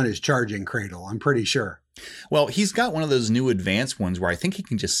 he was on his charging cradle. I'm pretty sure. Well, he's got one of those new advanced ones where I think he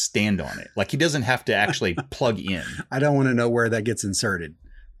can just stand on it. Like he doesn't have to actually plug in. I don't want to know where that gets inserted.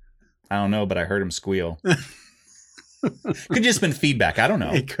 I don't know, but I heard him squeal. Could just been feedback. I don't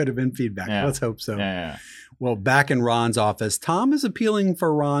know. It could have been feedback. Yeah. Let's hope so. Yeah. Well, back in Ron's office, Tom is appealing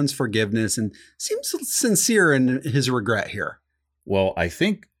for Ron's forgiveness and seems sincere in his regret here. Well, I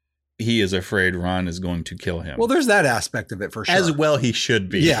think he is afraid Ron is going to kill him. Well, there's that aspect of it for sure. As well he should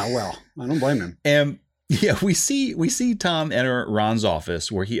be. Yeah, well, I don't blame him. And yeah, we see Tom enter Ron's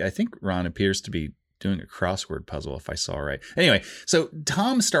office where I think Ron appears to be doing a crossword puzzle, if I saw right. Anyway, so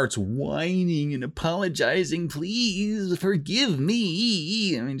Tom starts whining and apologizing. Please forgive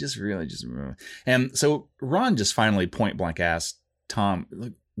me. I mean, and so Ron just finally point blank asked Tom,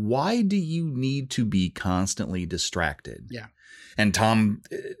 "Look, why do you need to be constantly distracted?" Yeah. And Tom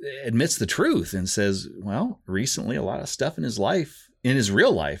admits the truth and says, well, recently a lot of stuff in his life, in his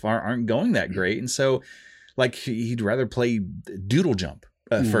real life, aren't going that great. And so like he'd rather play doodle jump,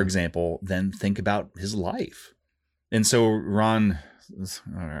 for example, than think about his life. And so Ron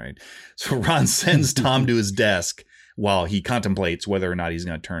sends Tom to his desk while he contemplates whether or not he's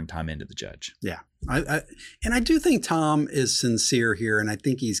going to turn Tom into the judge. Yeah. I do think Tom is sincere here, and I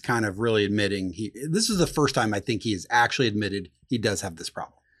think he's kind of really admitting this is the first time I think he has actually admitted he does have this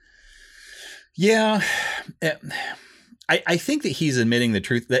problem. Yeah. I think that he's admitting the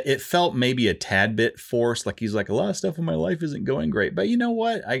truth, that it felt maybe a tad bit forced. Like he's like, a lot of stuff in my life isn't going great. But you know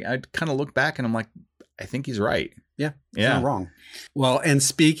what? I kind of look back and I'm like, I think he's right. Yeah. Not wrong. Well, and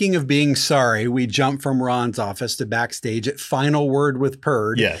speaking of being sorry, we jump from Ron's office to backstage at Final Word with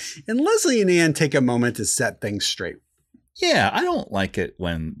Perd. Yes. And Leslie and Ann take a moment to set things straight. Yeah. I don't like it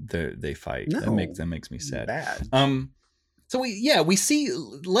when they fight. No, that makes me sad. Bad. So we see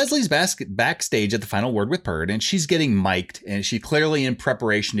Leslie's backstage at the Final Word with Perd, and she's getting mic'd, and she's clearly in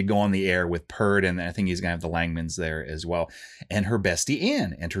preparation to go on the air with Perd, and I think he's going to have the Langmans there as well. And her bestie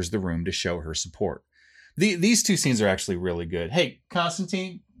Ann enters the room to show her support. These two scenes are actually really good. Hey,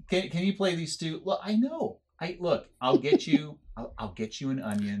 Constantine, can you play these two? Look, I know. I'll get you. I'll get you an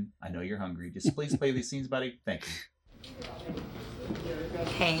onion. I know you're hungry. Just please play these scenes, buddy. Thank you.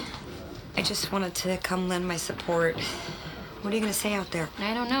 Hey, I just wanted to come lend my support. What are you going to say out there?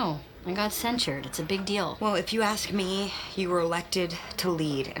 I don't know. I got censured. It's a big deal. Well, if you ask me, you were elected to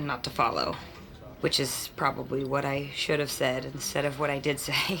lead and not to follow. Which is probably what I should have said instead of what I did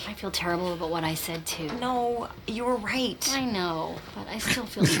say. I feel terrible about what I said, too. No, you were right. I know, but I still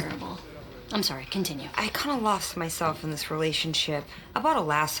feel terrible. I'm sorry, continue. I kind of lost myself in this relationship. I bought a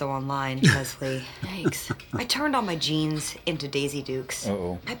lasso online, Leslie. Yikes. I turned all my jeans into Daisy Dukes.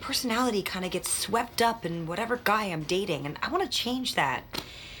 Uh-oh. My personality kind of gets swept up in whatever guy I'm dating, and I want to change that.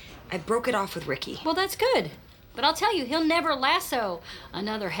 I broke it off with Ricky. Well, that's good. But I'll tell you, he'll never lasso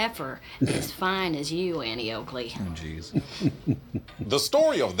another heifer as fine as you, Annie Oakley. Oh, jeez. The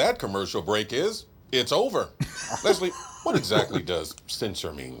story of that commercial break is, it's over. Leslie, what exactly does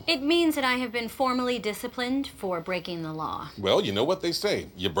censure mean? It means that I have been formally disciplined for breaking the law. Well, you know what they say.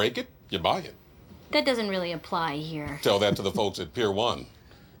 You break it, you buy it. That doesn't really apply here. Tell that to the folks at Pier 1.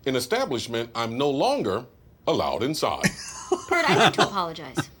 In establishment, I'm no longer allowed inside. Perd, I'd like to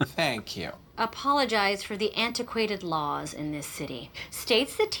apologize. Thank you. Apologize for the antiquated laws in this city.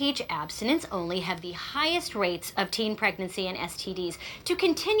 States that teach abstinence only have the highest rates of teen pregnancy and STDs. To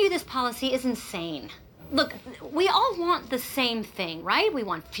continue this policy is insane. Look, we all want the same thing, right? We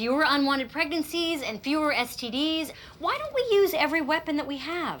want fewer unwanted pregnancies and fewer STDs. Why don't we use every weapon that we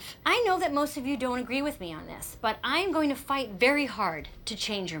have? I know that most of you don't agree with me on this, but I am going to fight very hard to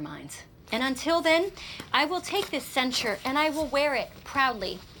change your minds. And until then, I will take this censure and I will wear it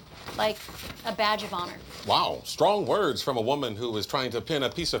proudly, like a badge of honor. Wow, strong words from a woman who is trying to pin a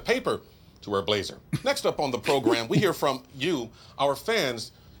piece of paper to her blazer. Next up on the program, we hear from you, our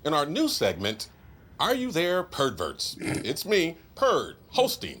fans, in our new segment, Are You There, Perdverts? It's me, Perd,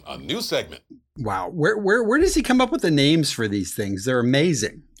 hosting a new segment. Wow, where does he come up with the names for these things? They're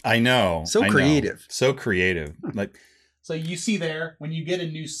amazing. I know. So creative. So creative. Like, so you see there, when you get a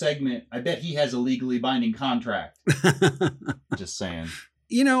new segment, I bet he has a legally binding contract. Just saying.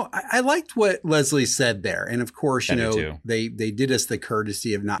 You know, I liked what Leslie said there. And of course, you know, they did us the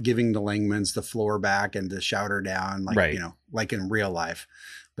courtesy of not giving the Langmans the floor back and to shout her down, like, you know, like in real life.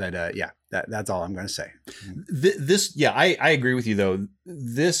 But yeah, that's all I'm going to say. I agree with you, though.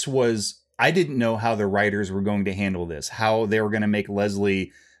 I didn't know how the writers were going to handle this, how they were going to make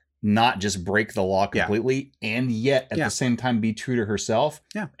Leslie not just break the law completely, and yet at the same time be true to herself.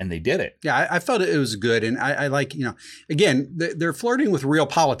 Yeah. And they did it. Yeah, I felt it was good. And I like, again, they're flirting with real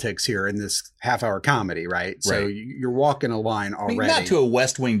politics here in this half-hour comedy, right? So you're walking a line already. I mean, not to a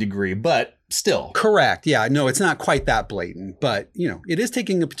West Wing degree, but still. Correct. Yeah, no, it's not quite that blatant. But, it is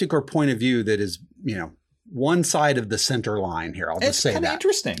taking a particular point of view that is, one side of the center line here. I'll just say that. It's kind of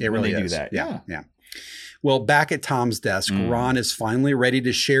interesting it really when they is. do that. Yeah. Well, back at Tom's desk, Ron is finally ready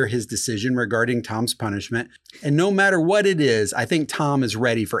to share his decision regarding Tom's punishment. And no matter what it is, I think Tom is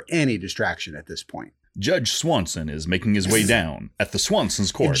ready for any distraction at this point. Judge Swanson is making his way down at the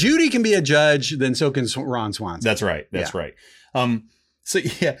Swanson's court. If Judy can be a judge, then so can Ron Swanson. That's right. That's right. So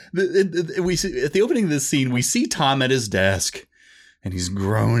yeah, we see, at the opening of this scene, we see Tom at his desk and he's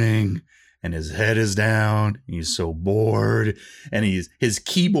groaning. And his head is down. He's so bored. And his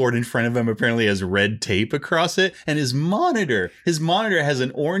keyboard in front of him apparently has red tape across it. And his monitor has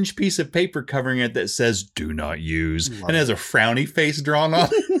an orange piece of paper covering it that says, "Do not use," and has a frowny face drawn on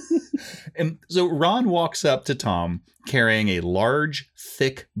it. And so Ron walks up to Tom carrying a large,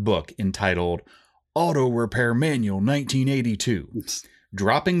 thick book entitled Auto Repair Manual 1982.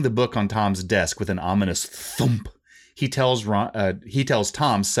 Dropping the book on Tom's desk with an ominous thump, he tells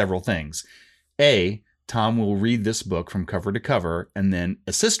Tom several things. A, Tom will read this book from cover to cover and then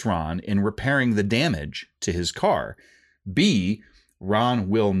assist Ron in repairing the damage to his car. B, Ron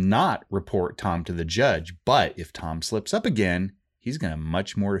will not report Tom to the judge, but if Tom slips up again, he's going to have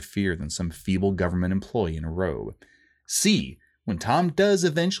much more to fear than some feeble government employee in a robe. C, when Tom does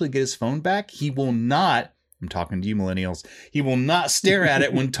eventually get his phone back, he will not, I'm talking to you millennials, he will not stare at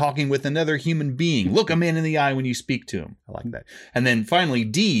it when talking with another human being. Look a man in the eye when you speak to him. I like that. And then finally,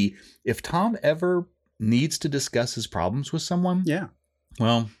 D, if Tom ever needs to discuss his problems with someone,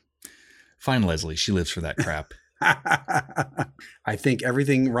 well, find Leslie. She lives for that crap. I think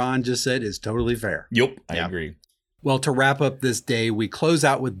everything Ron just said is totally fair. Yep, I agree. Well, to wrap up this day, we close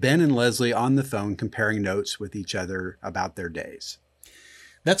out with Ben and Leslie on the phone comparing notes with each other about their days.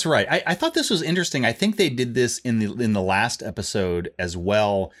 That's right. I thought this was interesting. I think they did this in the last episode as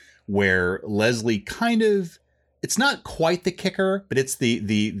well, where Leslie kind of, it's not quite the kicker, but it's the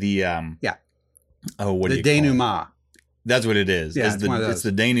denouement. That's what it is. Yeah, it's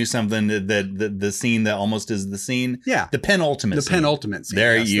the denouement something the scene that almost is the scene. Yeah. The penultimate scene. Penultimate scene.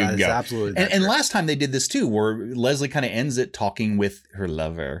 There yes, you go. Absolutely. And last time they did this too, where Leslie kind of ends it talking with her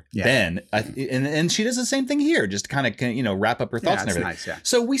lover, Ben. And she does the same thing here, just kind of, wrap up her thoughts and everything. Nice, yeah.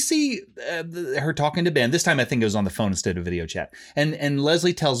 So we see her talking to Ben. This time I think it was on the phone instead of video chat. And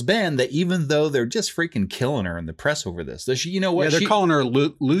Leslie tells Ben that even though they're just freaking killing her in the press over this, that she, they're calling her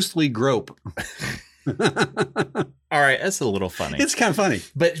loosely grope. All right, that's a little funny. It's kind of funny,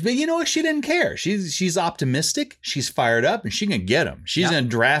 but you know what? She didn't care. She's optimistic. She's fired up, and she's gonna get them. She's gonna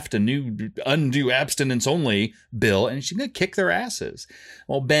draft a new undue abstinence only bill, and she's gonna kick their asses.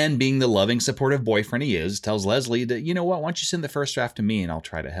 Well, Ben, being the loving, supportive boyfriend he is, tells Leslie that, you know what? Why don't you send the first draft to me, and I'll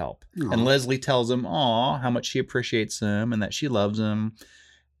try to help. Aww. And Leslie tells him, how much she appreciates him and that she loves him,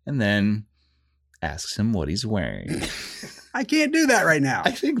 and then asks him what he's wearing. I can't do that right now.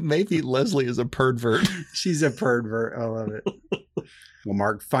 I think maybe Leslie is a pervert. She's a pervert. I love it. Well,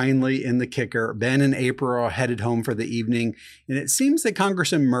 Mark, finally in the kicker, Ben and April are headed home for the evening, and it seems that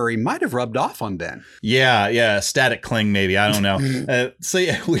Congressman Murray might have rubbed off on Ben. Yeah, static cling maybe. I don't know. So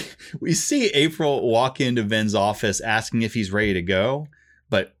yeah, we see April walk into Ben's office asking if he's ready to go,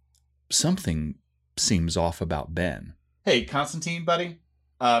 but something seems off about Ben. Hey, Constantine, buddy.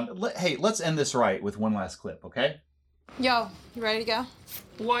 Let's end this right with one last clip, okay? Yo, you ready to go?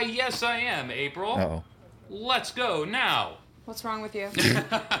 Why, yes, I am, April. Uh-oh. Let's go now. What's wrong with you?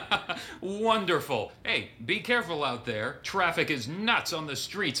 Wonderful. Hey, be careful out there. Traffic is nuts on the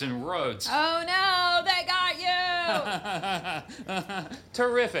streets and roads. Oh no, they got you!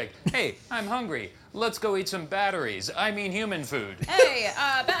 Terrific. Hey, I'm hungry. Let's go eat some batteries. I mean human food. Hey,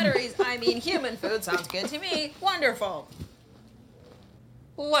 batteries, I mean human food. Sounds good to me. Wonderful.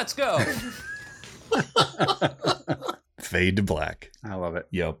 Let's go. Fade to black. I love it.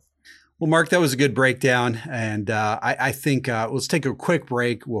 Yep. Well, Mark, that was a good breakdown. And I think let's take a quick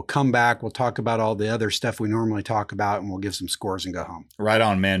break. We'll come back. We'll talk about all the other stuff we normally talk about, and we'll give some scores and go home. Right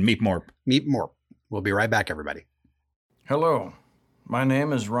on, man. Meet Morp. Meet Morp. We'll be right back, everybody. Hello. My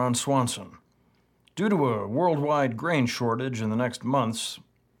name is Ron Swanson. Due to a worldwide grain shortage in the next months,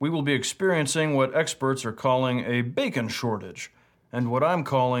 we will be experiencing what experts are calling a bacon shortage, and what I'm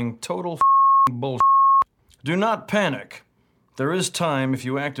calling total bullshit. Do not panic. There is time if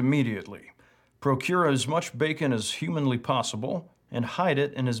you act immediately. Procure as much bacon as humanly possible and hide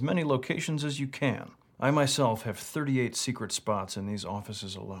it in as many locations as you can. I myself have 38 secret spots in these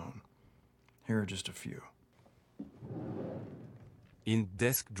offices alone. Here are just a few. In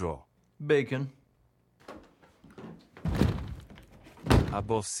desk drawer. Bacon.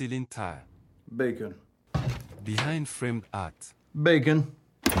 Above ceiling tile. Bacon. Behind framed art. Bacon.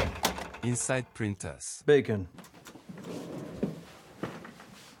 Inside printers. Bacon.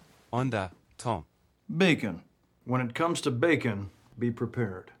 Under Tom. Bacon. When it comes to bacon, be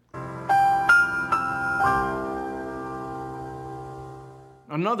prepared.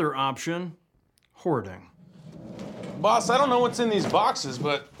 Another option, hoarding. Boss, I don't know what's in these boxes,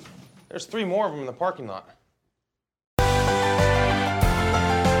 but there's 3 more of them in the parking lot.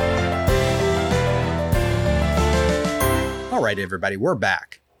 All right, everybody, we're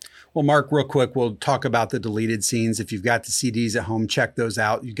back. Well, Mark, real quick, we'll talk about the deleted scenes. If you've got the CDs at home, check those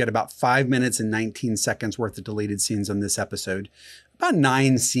out. You get about 5 minutes and 19 seconds worth of deleted scenes on this episode. About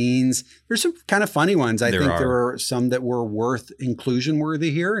 9 scenes. There's some kind of funny ones. I think there were some that were worth inclusion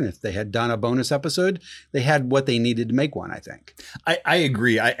worthy here. And if they had done a bonus episode, they had what they needed to make one, I think. I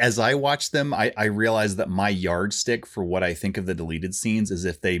agree. As I watch them, I realize that my yardstick for what I think of the deleted scenes is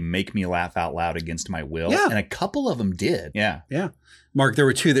if they make me laugh out loud against my will. Yeah. And a couple of them did. Yeah. Yeah. Mark, there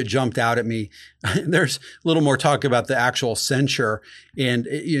were 2 that jumped out at me. There's a little more talk about the actual censure. And,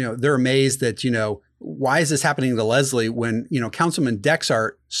 they're amazed that, why is this happening to Leslie when, Councilman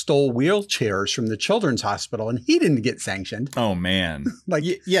Dexart stole wheelchairs from the Children's Hospital and he didn't get sanctioned? Oh, man.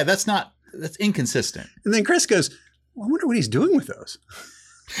 Yeah, that's inconsistent. And then Chris goes, well, I wonder what he's doing with those.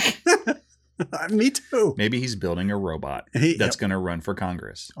 Me too. Maybe he's building a robot that's going to run for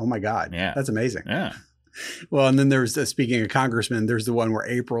Congress. Oh, my God. Yeah. That's amazing. Yeah. Well, and then there's speaking of congressmen, there's the one where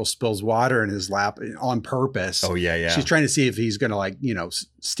April spills water in his lap on purpose. Oh, yeah, yeah. She's trying to see if he's going to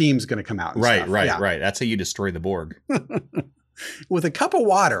steam's going to come out. Right. That's how you destroy the Borg. With a cup of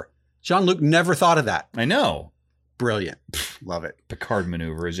water. Jean-Luc never thought of that. I know. Brilliant. Love it. Picard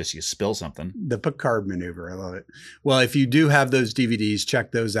maneuver is just you spill something. The Picard maneuver. I love it. Well, if you do have those DVDs,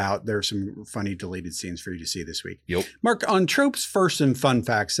 check those out. There's some funny deleted scenes for you to see this week. Yep. Mark, on tropes first and fun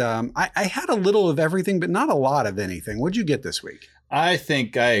facts, I had a little of everything, but not a lot of anything. What'd you get this week? I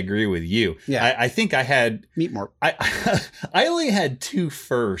think I agree with you. Yeah. I think I had... Meet more. I only had 2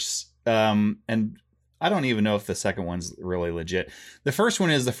 firsts, and I don't even know if the second one's really legit. The first one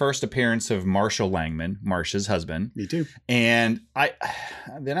is the first appearance of Marshall Langman, Marsha's husband. Me too. And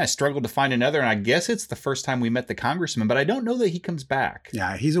then I struggled to find another, and I guess it's the first time we met the congressman, but I don't know that he comes back.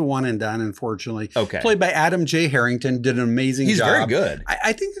 Yeah, he's a one and done, unfortunately. Okay. Played by Adam J. Harrington, did an amazing job. He's very good.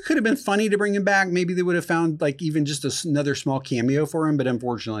 I think it could have been funny to bring him back. Maybe they would have found even just another small cameo for him, but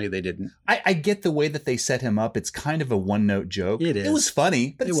unfortunately they didn't. I get the way that they set him up. It's kind of a one-note joke. It is. It was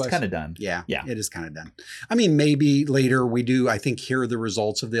funny, but it's kind of done. Yeah, it is kind of done. I mean, maybe later we do, I think, hear the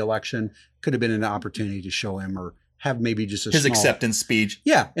results of the election. Could have been an opportunity to show him or have maybe just his acceptance speach.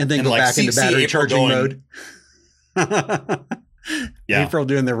 Yeah, and then go back into battery charging mode. Yeah. April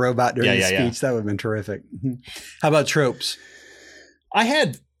doing the robot during the speech. That would have been terrific. How about tropes? I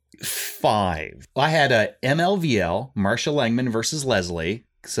had 5. I had a MLVL, Marsha Langman versus Leslie.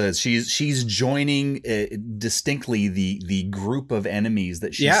 So she's joining distinctly the group of enemies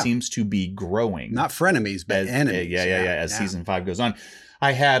that she seems to be growing. Not frenemies, but enemies. As season 5 goes on.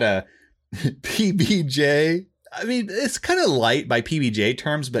 I had a PBJ. I mean, it's kind of light by PBJ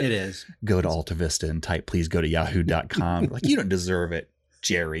terms, but it is. Go to Alta Vista and type, please go to yahoo.com. Like, you don't deserve it,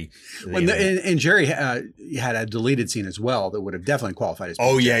 Jerry. And Jerry had a deleted scene as well that would have definitely qualified as PBJ.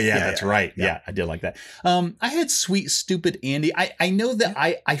 Oh, yeah, that's right. Yeah, I did like that. I had Sweet Stupid Andy. I know that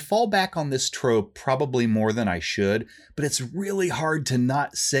I fall back on this trope probably more than I should, but it's really hard to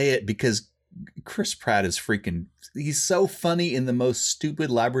not say it because Chris Pratt is he's so funny in the most stupid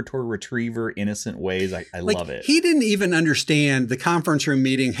Labrador Retriever innocent ways. I love it. He didn't even understand the conference room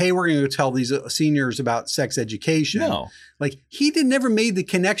meeting. Hey, we're going to go tell these seniors about sex education. No. He never made the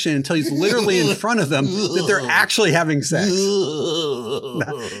connection until he's literally in front of them that they're actually having sex.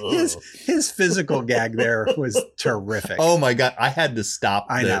 His physical gag there was terrific. Oh my God. I had to stop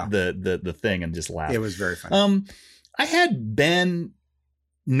the thing and just laugh. It was very funny. I had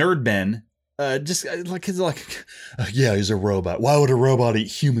Nerd Ben. He's a robot. Why would a robot eat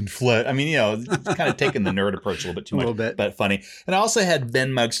human flesh? I mean, kind of taking the nerd approach a little bit too much, but funny. And I also had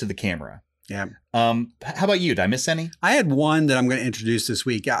Ben Muggs to the camera. Yeah. How about you? Did I miss any? I had one that I'm going to introduce this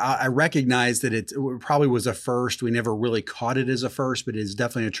week. I recognize that it probably was a first. We never really caught it as a first, but it's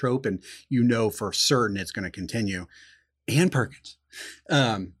definitely a trope, and for certain it's going to continue. Ann Perkins,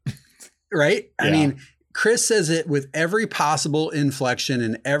 right? Yeah. I mean, Chris says it with every possible inflection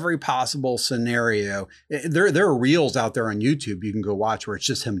and every possible scenario. There are reels out there on YouTube you can go watch where it's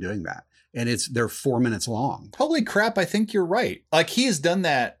just him doing that. and they're 4 minutes long. Holy crap, I think you're right. Like, he has done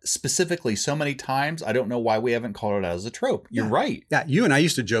that specifically so many times. I don't know why we haven't called it out as a trope. You're right. Yeah, you and I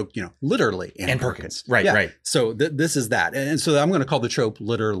used to joke, literally Ann Perkins. Right, yeah. right. So this is that. And so I'm going to call the trope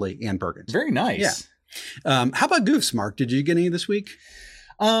literally Ann Perkins. Very nice. Yeah. How about goofs, Mark? Did you get any this week?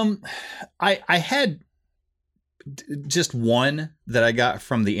 I had just one that I got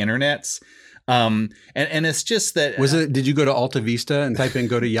from the internets. And it's just that did you go to Alta Vista and type in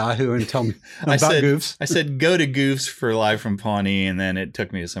go to Yahoo and tell me about goofs? I said go to Goofs for Live from Pawnee, and then it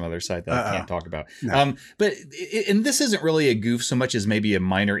took me to some other site that I can't talk about. No. But this isn't really a goof so much as maybe a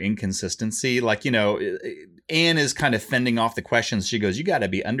minor inconsistency. Like, Anne is kind of fending off the questions. She goes, "You got to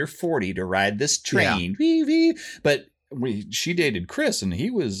be under 40 to ride this train." Yeah. But she dated Chris, and he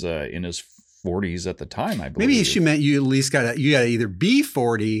was in his 40s at the time, I believe. Maybe she meant you at least got to either be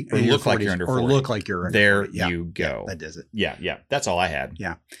 40 or look like you're under 40. Or look like you're under there 40. Yeah. You go. Yeah, that does it. Yeah. That's all I had.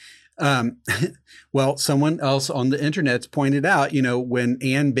 Yeah. Well, someone else on the internet pointed out, when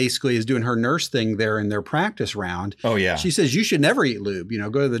Anne basically is doing her nurse thing there in their practice round. Oh, yeah. She says, you should never eat lube,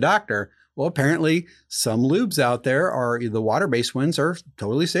 go to the doctor. Well, apparently some lubes out there the water-based ones are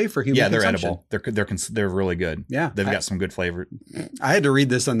totally safe for human consumption. They're edible. They're really good. Yeah. They've got some good flavor. I had to read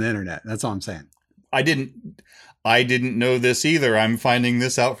this on the internet. That's all I'm saying. I didn't know this either. I'm finding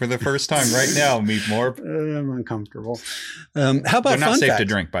this out for the first time right now. Meet more. I'm uncomfortable. How about They're not fun safe fact? to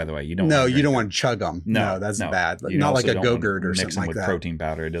drink, by the way. You don't want to chug them. No, that's bad. Not like a Go-Gurt or something like with that. Protein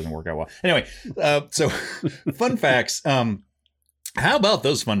powder. It doesn't work out well. Anyway, so fun facts. How about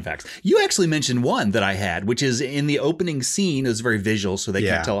those fun facts? You actually mentioned one that I had, which is in the opening scene. It was very visual, so they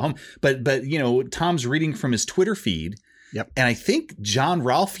can't tell at home. But Tom's reading from his Twitter feed. Yep. And I think John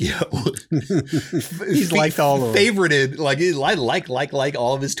Ralphio, he's liked all of them. Favorited, like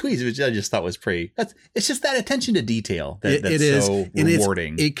all of his tweets, which I just thought was pretty. It's just that attention to detail that's so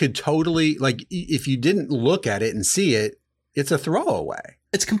rewarding. It could totally, if you didn't look at it and see it, it's a throwaway.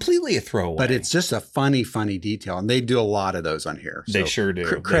 It's completely a throwaway. But it's just a funny detail. And they do a lot of those on here. They sure do.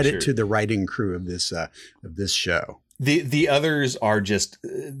 Credit to the writing crew of this show. The others are just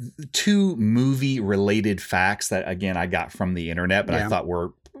two movie related facts that, again, I got from the internet, but I thought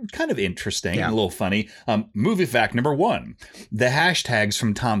were kind of interesting and a little funny. Movie fact number 1, the hashtags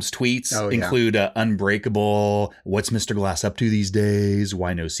from Tom's tweets include Unbreakable, what's Mr. Glass up to these days,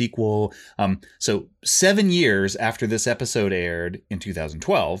 why no sequel. So 7 years after this episode aired in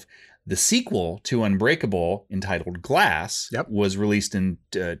 2012, the sequel to Unbreakable, entitled Glass, was released in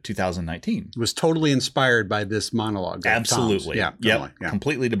 2019. It was totally inspired by this monologue. Absolutely. Yeah, totally. Yep.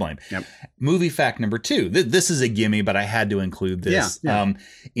 Completely to blame. Yep. Movie fact number 2. This is a gimme, but I had to include this. Yeah.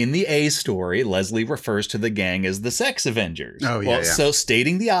 In the A story, Leslie refers to the gang as the Sex Avengers. Oh, yeah. So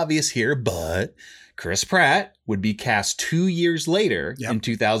stating the obvious here, but Chris Pratt would be cast 2 years later in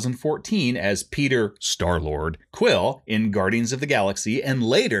 2014 as Peter Star-Lord Quill in Guardians of the Galaxy, and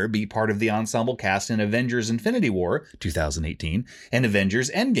later be part of the ensemble cast in Avengers Infinity War 2018 and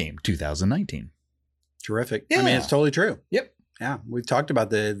Avengers Endgame 2019. Terrific. Yeah. I mean, it's totally true. Yep. Yeah, we've talked about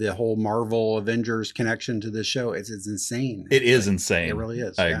the whole Marvel Avengers connection to this show. It's insane. It is insane. It really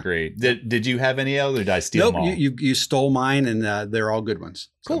is. I agree. Did you have any other? Did I steal them all? You stole mine, and they're all good ones.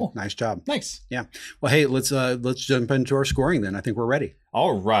 So, cool. Nice job. Nice. Yeah. Well, hey, let's jump into our scoring then. I think we're ready.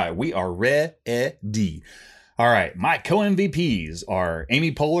 All right, we are ready. All right, my co-MVPs are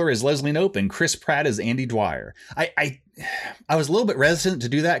Amy Poehler as Leslie Knope and Chris Pratt as Andy Dwyer. I was a little bit reticent to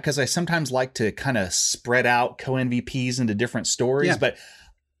do that because I sometimes like to kind of spread out co-MVPs into different stories, but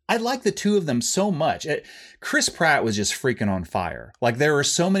I like the two of them I much. Chris Pratt was just freaking on fire. Like, there were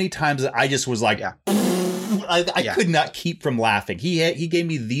so many times that I just was like, I could not keep from laughing. He gave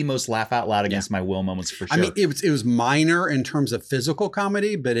me the most laugh out loud against my will moments for sure. I mean, it was minor in terms of physical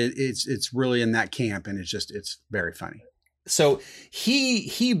comedy, but it's really in that camp, and it's very funny. So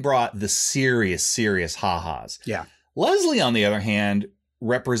he brought the serious ha-has. Yeah. Leslie, on the other hand,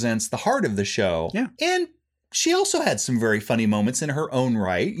 represents the heart of the show. Yeah. And she also had some very funny moments in her own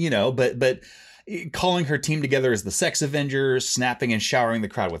right, but calling her team together as the Sex Avengers, snapping and showering the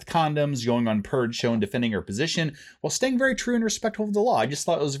crowd with condoms, going on Purge show and defending her position, while staying very true and respectful of the law. I just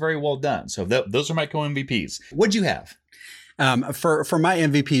thought it was very well done. So those are my co-MVPs. What'd you have? For my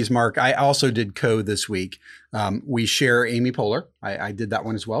MVPs, Mark, I also did this week. We share Amy Poehler. I did that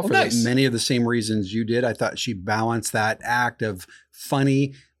one as well for many of the same reasons you did. I thought she balanced that act of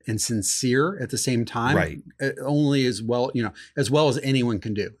funny and sincere at the same time, right? Only as well as anyone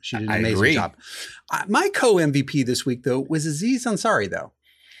can do. She did an amazing job. My co-MVP this week, though, was Aziz Ansari, though.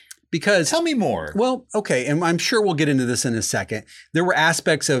 Because tell me more. Well, okay, and I'm sure we'll get into this in a second. There were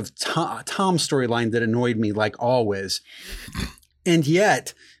aspects of Tom's storyline that annoyed me, like always, and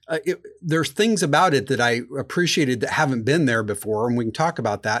yet there's things about it that I appreciated that haven't been there before, and we can talk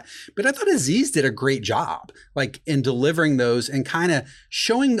about that. But I thought Aziz did a great job, like in delivering those and kind of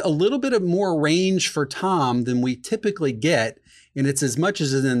showing a little bit of more range for Tom than we typically get. And it's as much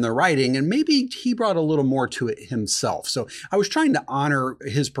as in the writing, and maybe he brought a little more to it himself. So I was trying to honor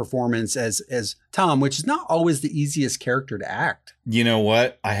his performance as Tom, which is not always the easiest character to act. You know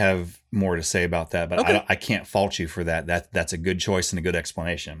what? I have more to say about that, but Okay. I can't fault you for that. That's a good choice and a good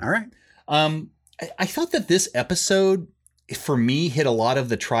explanation. All right. I thought that this episode, for me, hit a lot of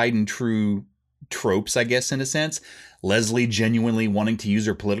the tried and true tropes, I guess, in a sense. Leslie genuinely wanting to use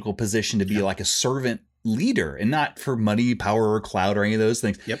her political position to be like a servant leader and not for money, power, or clout or any of those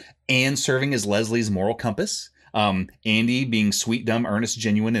things. Yep. And serving as Leslie's moral compass. Andy being sweet, dumb, earnest,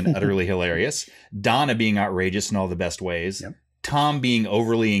 genuine, and utterly hilarious. Donna being outrageous in all the best ways. Yep. Tom being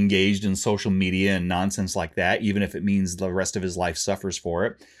overly engaged in social media and nonsense like that, even if it means the rest of his life suffers for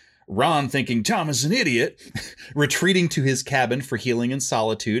it. Ron thinking Tom is an idiot, retreating to his cabin for healing and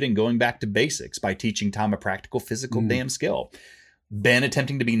solitude and going back to basics by teaching Tom a practical physical damn skill. Ben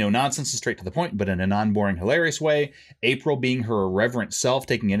attempting to be no nonsense and straight to the point, but in a non-boring, hilarious way. April being her irreverent self,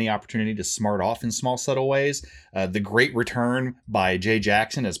 taking any opportunity to smart off in small, subtle ways. The great return by Jay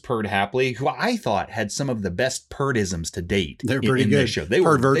Jackson as Perd Hapley, who I thought had some of the best Perdisms to date. They're pretty in good. This show. They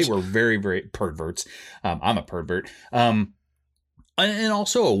were very, very perverts. I'm a pervert. And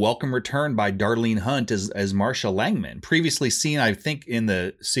also a welcome return by Darlene Hunt as Marcia Langman, previously seen, I think, in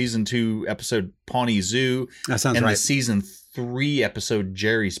the season 2 episode Pawnee Zoo. That sounds and right. the season 3 episode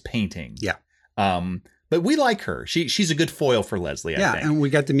Jerry's Painting. Yeah. But we like her. She's a good foil for Leslie, I think. And we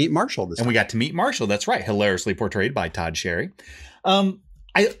got to meet Marshall this time. And we got to meet Marshall. That's right. Hilariously portrayed by Todd Sherry.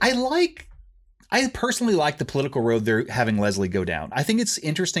 I personally like the political road they're having Leslie go down. I think it's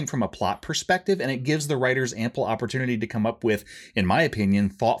interesting from a plot perspective, and it gives the writers ample opportunity to come up with, in my opinion,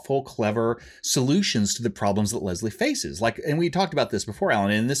 thoughtful, clever solutions to the problems that Leslie faces. And we talked about this before,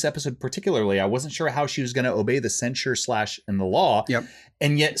 Alan. In this episode particularly, I wasn't sure how she was going to obey the censure / and the law,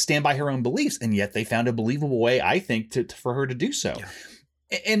 and yet stand by her own beliefs. And yet they found a believable way, I think, for her to do so. Yeah.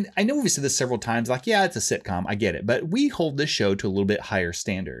 And I know we've said this several times, it's a sitcom, I get it, but we hold this show to a little bit higher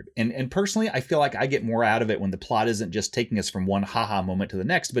standard. And personally, I feel like I get more out of it when the plot isn't just taking us from one haha moment to the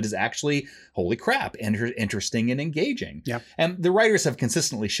next, but is actually, holy crap, interesting and engaging. Yeah. And the writers have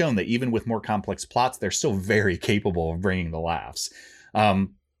consistently shown that even with more complex plots, they're still very capable of bringing the laughs.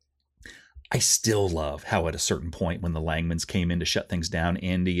 I still love how at a certain point when the Langmans came in to shut things down,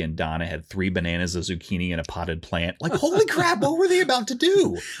 Andy and Donna had 3 bananas, a zucchini, and a potted plant. Holy crap, what were they about to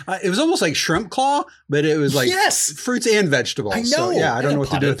do? It was almost like shrimp claw, but it was fruits and vegetables. I know. So, I don't know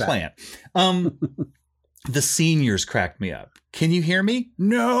what to do with plant. The seniors cracked me up. Can you hear me?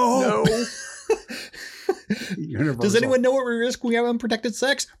 No. Does anyone know what we risk when we have unprotected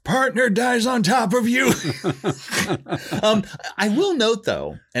sex? Partner dies on top of you. I will note,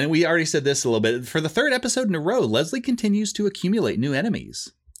 though, and we already said this a little bit, for the 3rd episode in a row, Leslie continues to accumulate new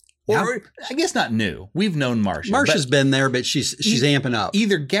enemies. Or I guess not new. We've known Marcia. Marcia's been there, but she's amping up.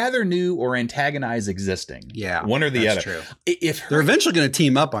 Either gather new or antagonize existing. Yeah. One or the other. True. They're eventually going to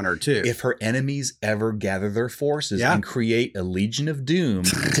team up on her, too. If her enemies ever gather their forces and create a Legion of Doom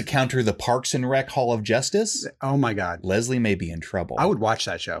to counter the Parks and Rec Hall of Justice. Oh, my God. Leslie may be in trouble. I would watch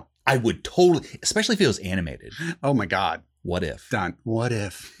that show. I would totally, especially if it was animated. Oh, my God. What if? Done. What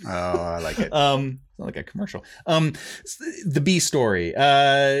if? Oh, I like it. Like a commercial. The B story.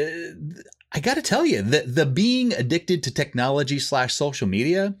 I got to tell you, the being addicted to technology / social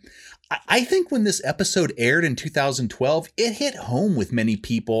media, I think when this episode aired in 2012, it hit home with many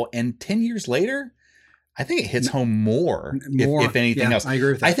people. And 10 years later, I think it hits home more. If anything else. I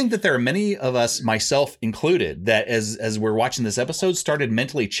agree with that. I think that there are many of us, myself included, that as we're watching this episode, started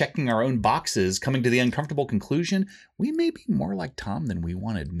mentally checking our own boxes, coming to the uncomfortable conclusion, we may be more like Tom than we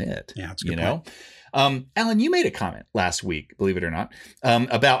want to admit. Yeah, that's a good point. Alan, you made a comment last week, believe it or not,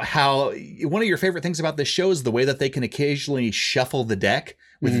 about how one of your favorite things about this show is the way that they can occasionally shuffle the deck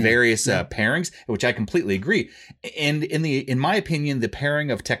with various pairings, which I completely agree. And in my opinion, the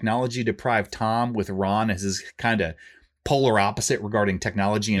pairing of technology deprived Tom with Ron as his kind of polar opposite regarding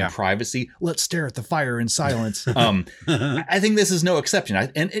technology and privacy. Let's stare at the fire in silence. I think this is no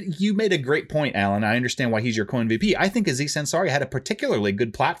exception. You made a great point, Alan. I understand why he's your co-MVP. I think Aziz Ansari had a particularly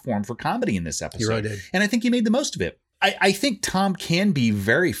good platform for comedy in this episode. He really did. And I think he made the most of it. I think Tom can be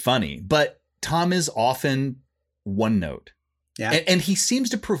very funny, but Tom is often one note. Yeah. And he seems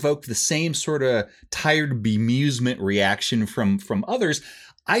to provoke the same sort of tired bemusement reaction from others.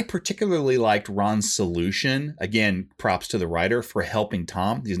 I particularly liked Ron's solution. Again, props to the writer for helping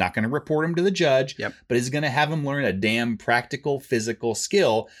Tom. He's not going to report him to the judge, but he's going to have him learn a damn practical physical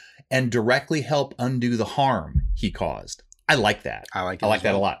skill and directly help undo the harm he caused. I like that. I like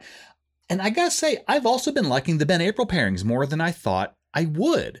that a lot. And I got to say, I've also been liking the Ben April pairings more than I thought I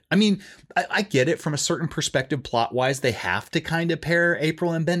would. I mean, I get it from a certain perspective plot-wise. They have to kind of pair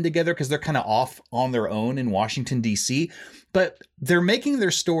April and Ben together because they're kind of off on their own in Washington, D.C., but they're making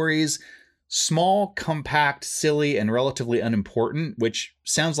their stories small, compact, silly, and relatively unimportant, which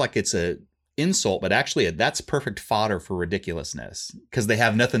sounds like it's a insult, but actually that's perfect fodder for ridiculousness because they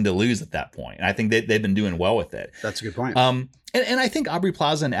have nothing to lose at that point. And I think they've been doing well with it. That's a good point. And I think Aubrey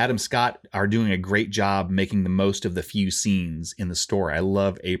Plaza and Adam Scott are doing a great job making the most of the few scenes in the story. I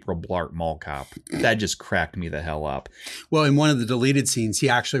love April Blart Mall Cop. That just cracked me the hell up. Well, in one of the deleted scenes, he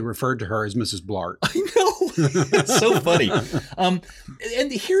actually referred to her as Mrs. Blart. I know. It's so funny.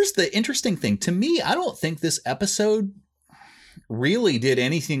 And here's the interesting thing. To me, I don't think this episode really did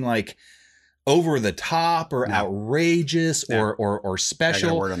anything like over the top or outrageous or special. I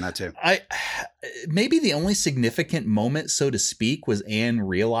got a word on that too. Maybe the only significant moment, so to speak, was Anne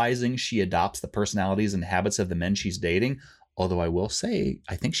realizing she adopts the personalities and habits of the men she's dating. Although I will say,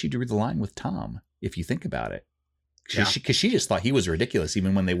 I think she drew the line with Tom, if you think about it. Because she just thought he was ridiculous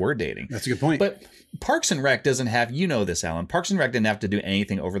even when they were dating. That's a good point. But Parks and Rec doesn't have, you know this, Alan, Parks and Rec didn't have to do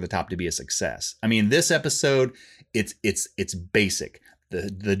anything over the top to be a success. I mean, this episode, it's basic.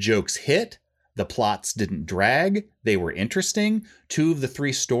 The jokes hit. The plots didn't drag. They were interesting. 2 of the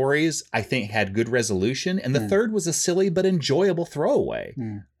 3 stories, I think, had good resolution. And the third was a silly but enjoyable throwaway.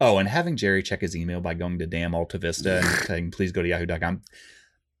 Oh, and having Jerry check his email by going to damn Alta Vista and saying, please go to yahoo.com.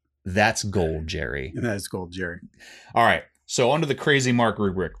 That's gold, Jerry. That is gold, Jerry. All right. So onto the crazy Mark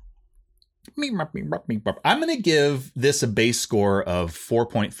rubric. I'm going to give this a base score of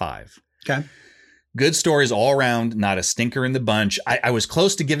 4.5. Okay. Good stories all around, not a stinker in the bunch. I was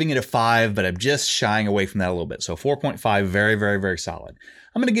close to giving it a 5, but I'm just shying away from that a little bit. So 4.5, very, very, very solid.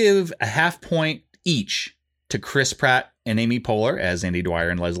 I'm going to give a half point each to Chris Pratt and Amy Poehler as Andy Dwyer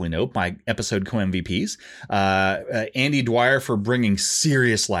and Leslie Knope, my episode co-MVPs. Andy Dwyer for bringing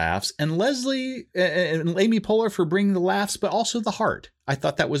serious laughs, and Leslie and Amy Poehler for bringing the laughs, but also the heart. I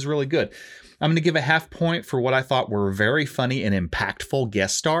thought that was really good. I'm going to give a half point for what I thought were very funny and impactful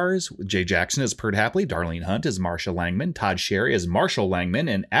guest stars. Jay Jackson as Perd Hapley, Darlene Hunt as Marsha Langman, Todd Sherry as Marshall Langman,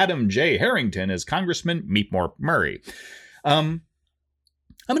 and Adam J. Harrington as Congressman Meatmore Murray. I'm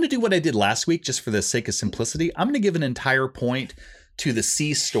going to do what I did last week just for the sake of simplicity. I'm going to give an entire point to the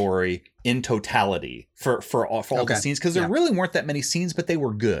C story in totality for all the scenes, because there really weren't that many scenes, but they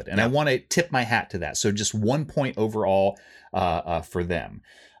were good. And I want to tip my hat to that. So just 1 point overall for them.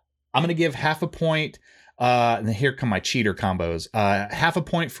 I'm going to give half a point. And here come my cheater combos. Half a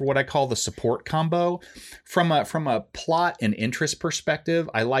point for what I call the support combo. From a plot and interest perspective,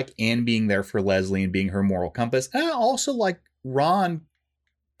 I like Anne being there for Leslie and being her moral compass. And I also like Ron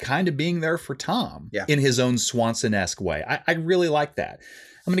kind of being there for Tom in his own Swanson-esque way. I really like that.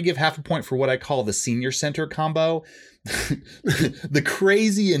 I'm going to give half a point for what I call the senior center combo. The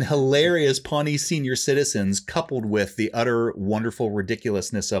crazy and hilarious Pawnee senior citizens coupled with the utter wonderful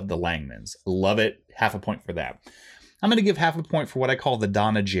ridiculousness of the Langmans. Love it. Half a point for that. I'm going to give half a point for what I call the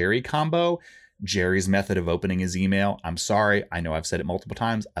Donna Jerry combo. Jerry's method of opening his email. I'm sorry. I know I've said it multiple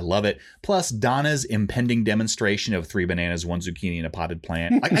times. I love it. Plus Donna's impending demonstration of 3 bananas, 1 zucchini, and a potted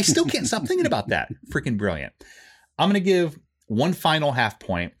plant. I still can't stop thinking about that. Freaking brilliant. I'm going to give one final half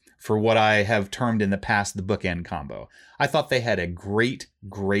point for what I have termed in the past the bookend combo. I thought they had a great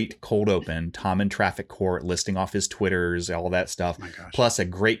cold open, Tom in traffic court listing off his Twitters, all that stuff, plus a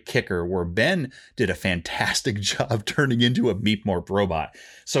great kicker where Ben did a fantastic job turning into a Meep Morp robot.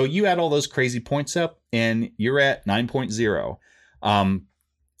 So you add all those crazy points up and you're at 9.0.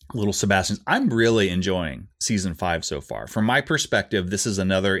 Little Sebastians, I'm really enjoying season 5 so far. From my perspective, this is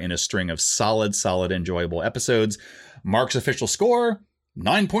another in a string of solid, enjoyable episodes. Mark's official score,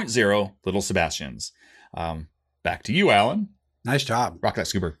 9.0 Little Sebastians. Back to you, Alan. Nice job. Rock that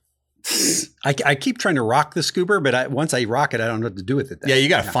scoober. I keep trying to rock the scoober, but once I rock it, I don't know what to do with it then. Yeah, you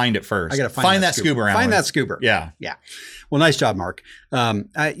got to find it first. I got to find that scoober, Alan. Find that scoober. Yeah. Well, nice job, Mark.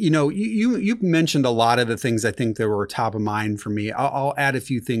 You mentioned a lot of the things I think that were top of mind for me. I'll add a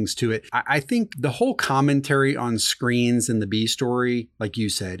few things to it. I think the whole commentary on screens in the B story, like you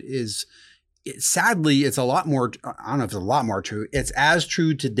said, sadly, it's a lot more, I don't know if it's a lot more true. It's as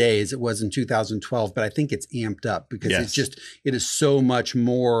true today as it was in 2012, but I think it's amped up because it is so much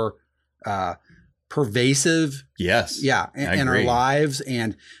more pervasive. Yes. Yeah. In our lives.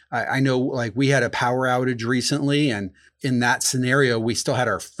 And I know like we had a power outage recently, and in that scenario, we still had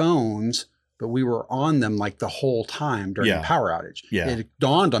our phones, but we were on them like the whole time during the power outage. Yeah. It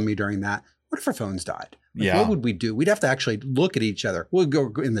dawned on me during that, what if our phones died? Like, what would we do? We'd have to actually look at each other. We'll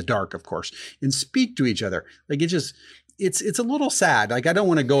go in the dark, of course, and speak to each other. Like it's a little sad. Like I don't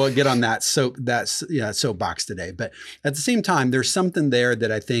want to go get on that soapbox today, but at the same time, there's something there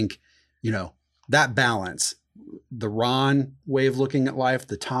that I think, that balance, the Ron way of looking at life,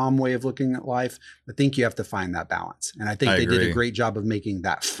 the Tom way of looking at life, I think you have to find that balance. And I think they did a great job of making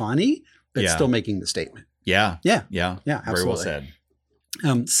that funny, but still making the statement. Yeah. Yeah. Yeah. Yeah. Absolutely. Very well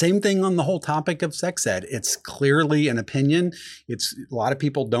said. Same thing on the whole topic of sex ed. It's clearly an opinion. It's a lot of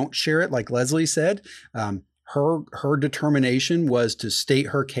people don't share it. Like Leslie said, her determination was to state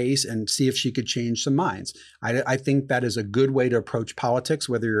her case and see if she could change some minds. I think that is a good way to approach politics,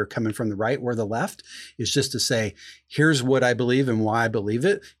 whether you're coming from the right or the left, is just to say, here's what I believe and why I believe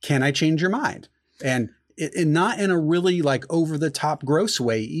it. Can I change your mind? And not in a really like over the top gross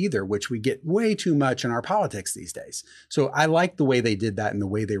way either, which we get way too much in our politics these days. So I like the way they did that and the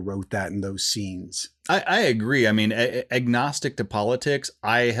way they wrote that in those scenes. I agree. I mean, agnostic to politics,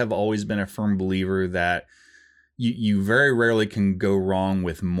 I have always been a firm believer that you very rarely can go wrong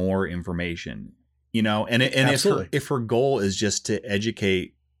with more information, and if her goal is just to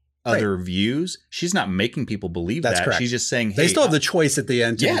educate other views, she's not making people believe That's that. correct. She's just saying, hey, they still have the choice at the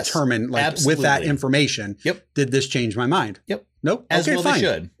end to determine, like, with that information, did this change my mind? Yep. Nope. As okay, well fine. they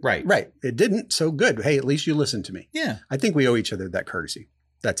should. Right. Right. It didn't. So good. Hey, at least you listened to me. Yeah. I think we owe each other that courtesy.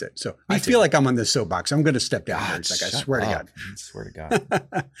 That's it. So I feel like I'm on this soapbox. I'm going to step down here. It's like, I swear to God. I swear to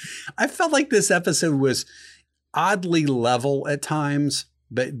God. I felt like this episode was oddly level at times,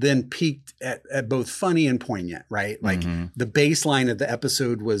 but then peaked at both funny and poignant, right? Like the baseline of the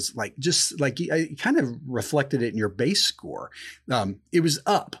episode was like, just like I kind of reflected it in your base score. It was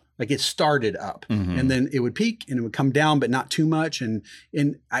up, like it started up and then it would peak and it would come down, but not too much. And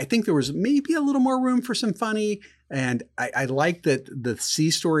I think there was maybe a little more room for some funny. And I like that the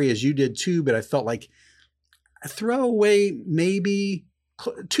C story as you did too, but I felt like a throwaway, maybe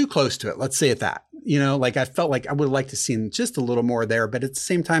too close to it. Let's say it that. Like I felt like I would have liked to see just a little more there, but at the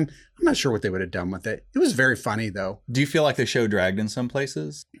same time, I'm not sure what they would have done with it. It was very funny though. Do you feel like the show dragged in some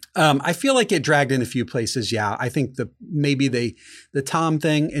places? I feel like it dragged in a few places. Yeah. I think maybe the Tom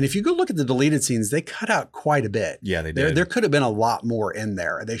thing, and if you go look at the deleted scenes, they cut out quite a bit. Yeah, they did. There could have been a lot more in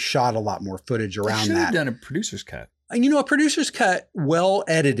there. They shot a lot more footage around they should that. have done a producer's cut. And a producer's cut, well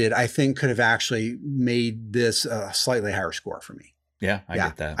edited, I think could have actually made this a slightly higher score for me. Yeah, I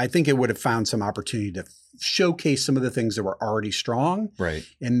get that. I think it would have found some opportunity to showcase some of the things that were already strong. Right.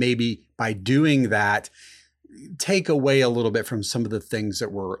 And maybe by doing that, take away a little bit from some of the things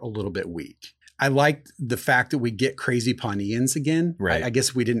that were a little bit weak. I liked the fact that we get crazy Pawneans again. Right. I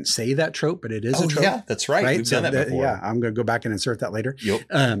guess we didn't say that trope, but it is a trope. Yeah, that's right. We've done that before. Yeah, I'm going to go back and insert that later.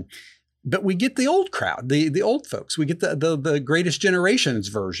 Yep. But we get the old crowd, the old folks. We get the Greatest Generations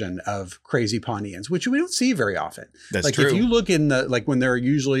version of crazy Pawneans, which we don't see very often. That's like true. If you look in when they're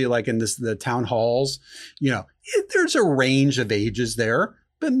usually like in the town halls, there's a range of ages there,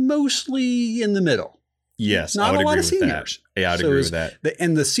 but mostly in the middle. Yes, not I would a lot agree of with seniors. That. Yeah, I'd agree with that.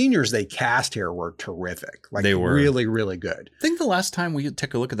 And the seniors they cast here were terrific. Like they were really, really good. I think the last time we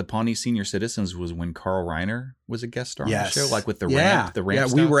took a look at the Pawnee senior citizens was when Carl Reiner was a guest star on the show, like with the ramp. The ramp. Yeah,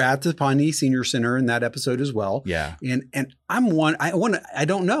 stuff. we were at the Pawnee Senior Center in that episode as well. Yeah, and I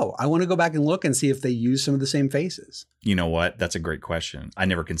don't know. I want to go back and look and see if they use some of the same faces. You know what? That's a great question. I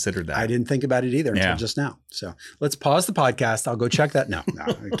never considered that. I didn't think about it either until just now. So let's pause the podcast. I'll go check that. No,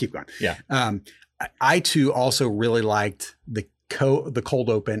 keep going. Yeah. I too also really liked the cold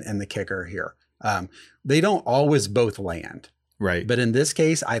open and the kicker here. They don't always both land. Right. But in this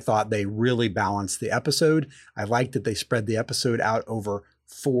case, I thought they really balanced the episode. I liked that they spread the episode out over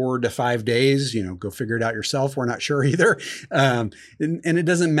 4 to 5 days. Go figure it out yourself. We're not sure either. And it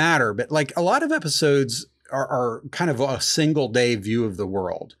doesn't matter. But like a lot of episodes are kind of a single day view of the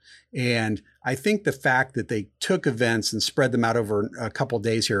world. And I think the fact that they took events and spread them out over a couple of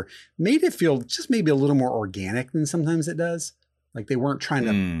days here made it feel just maybe a little more organic than sometimes it does. Like they weren't trying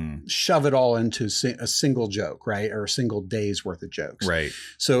to shove it all into a single joke, right? Or a single day's worth of jokes. Right.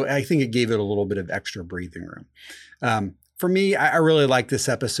 So I think it gave it a little bit of extra breathing room. For me, I really like this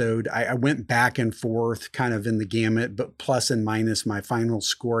episode. I went back and forth kind of in the gamut, but plus and minus my final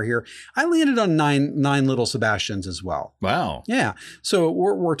score here. I landed on nine little Sebastians as well. Wow. Yeah. So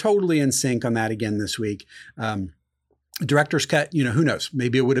we're totally in sync on that again this week. Director's cut, who knows?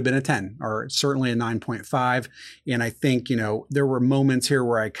 Maybe it would have been a 10 or certainly a 9.5. And I think, there were moments here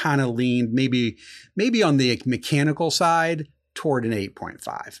where I kind of leaned maybe on the mechanical side toward an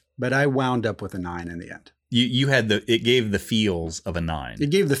 8.5, but I wound up with a 9 in the end. You had it gave the feels of a 9. It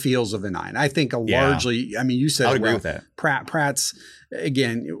gave the feels of a 9. I think largely, you said I would agree with that. Pratt's,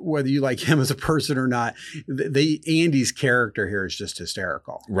 again, whether you like him as a person or not, Andy's character here is just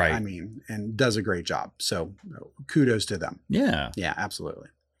hysterical. Right. And does a great job. So kudos to them. Yeah. Yeah, absolutely.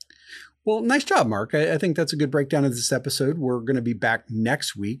 Well, nice job, Mark. I think that's a good breakdown of this episode. We're going to be back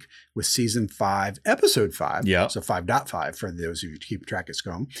next week with season 5, episode 5. Yeah. So 5.5 for those of you to keep track at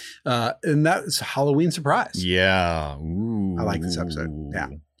home. And that's a Halloween surprise. Yeah. Ooh. I like this episode. Yeah.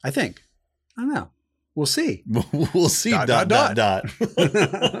 I think. I don't know. We'll see. We'll see. Dot.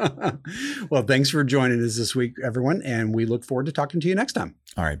 Well, thanks for joining us this week, everyone. And we look forward to talking to you next time.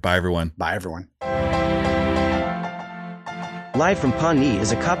 All right. Bye, everyone. Bye, everyone. Live from Pawnee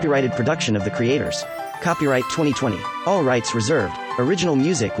is a copyrighted production of the creators. Copyright 2020. All rights reserved. Original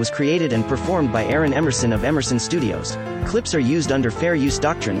music was created and performed by Aaron Emerson of Emerson Studios. Clips are used under fair use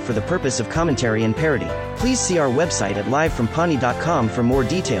doctrine for the purpose of commentary and parody. Please see our website at livefrompawnee.com for more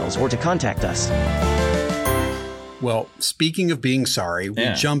details or to contact us. Well, speaking of being sorry,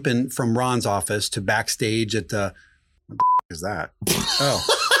 we jump in from Ron's office to backstage at the... What the is that? Oh.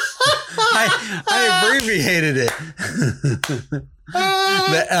 I abbreviated it.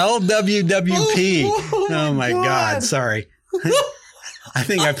 The LWWP. Oh my God. Sorry. I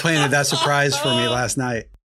think I planted that surprise for me last night.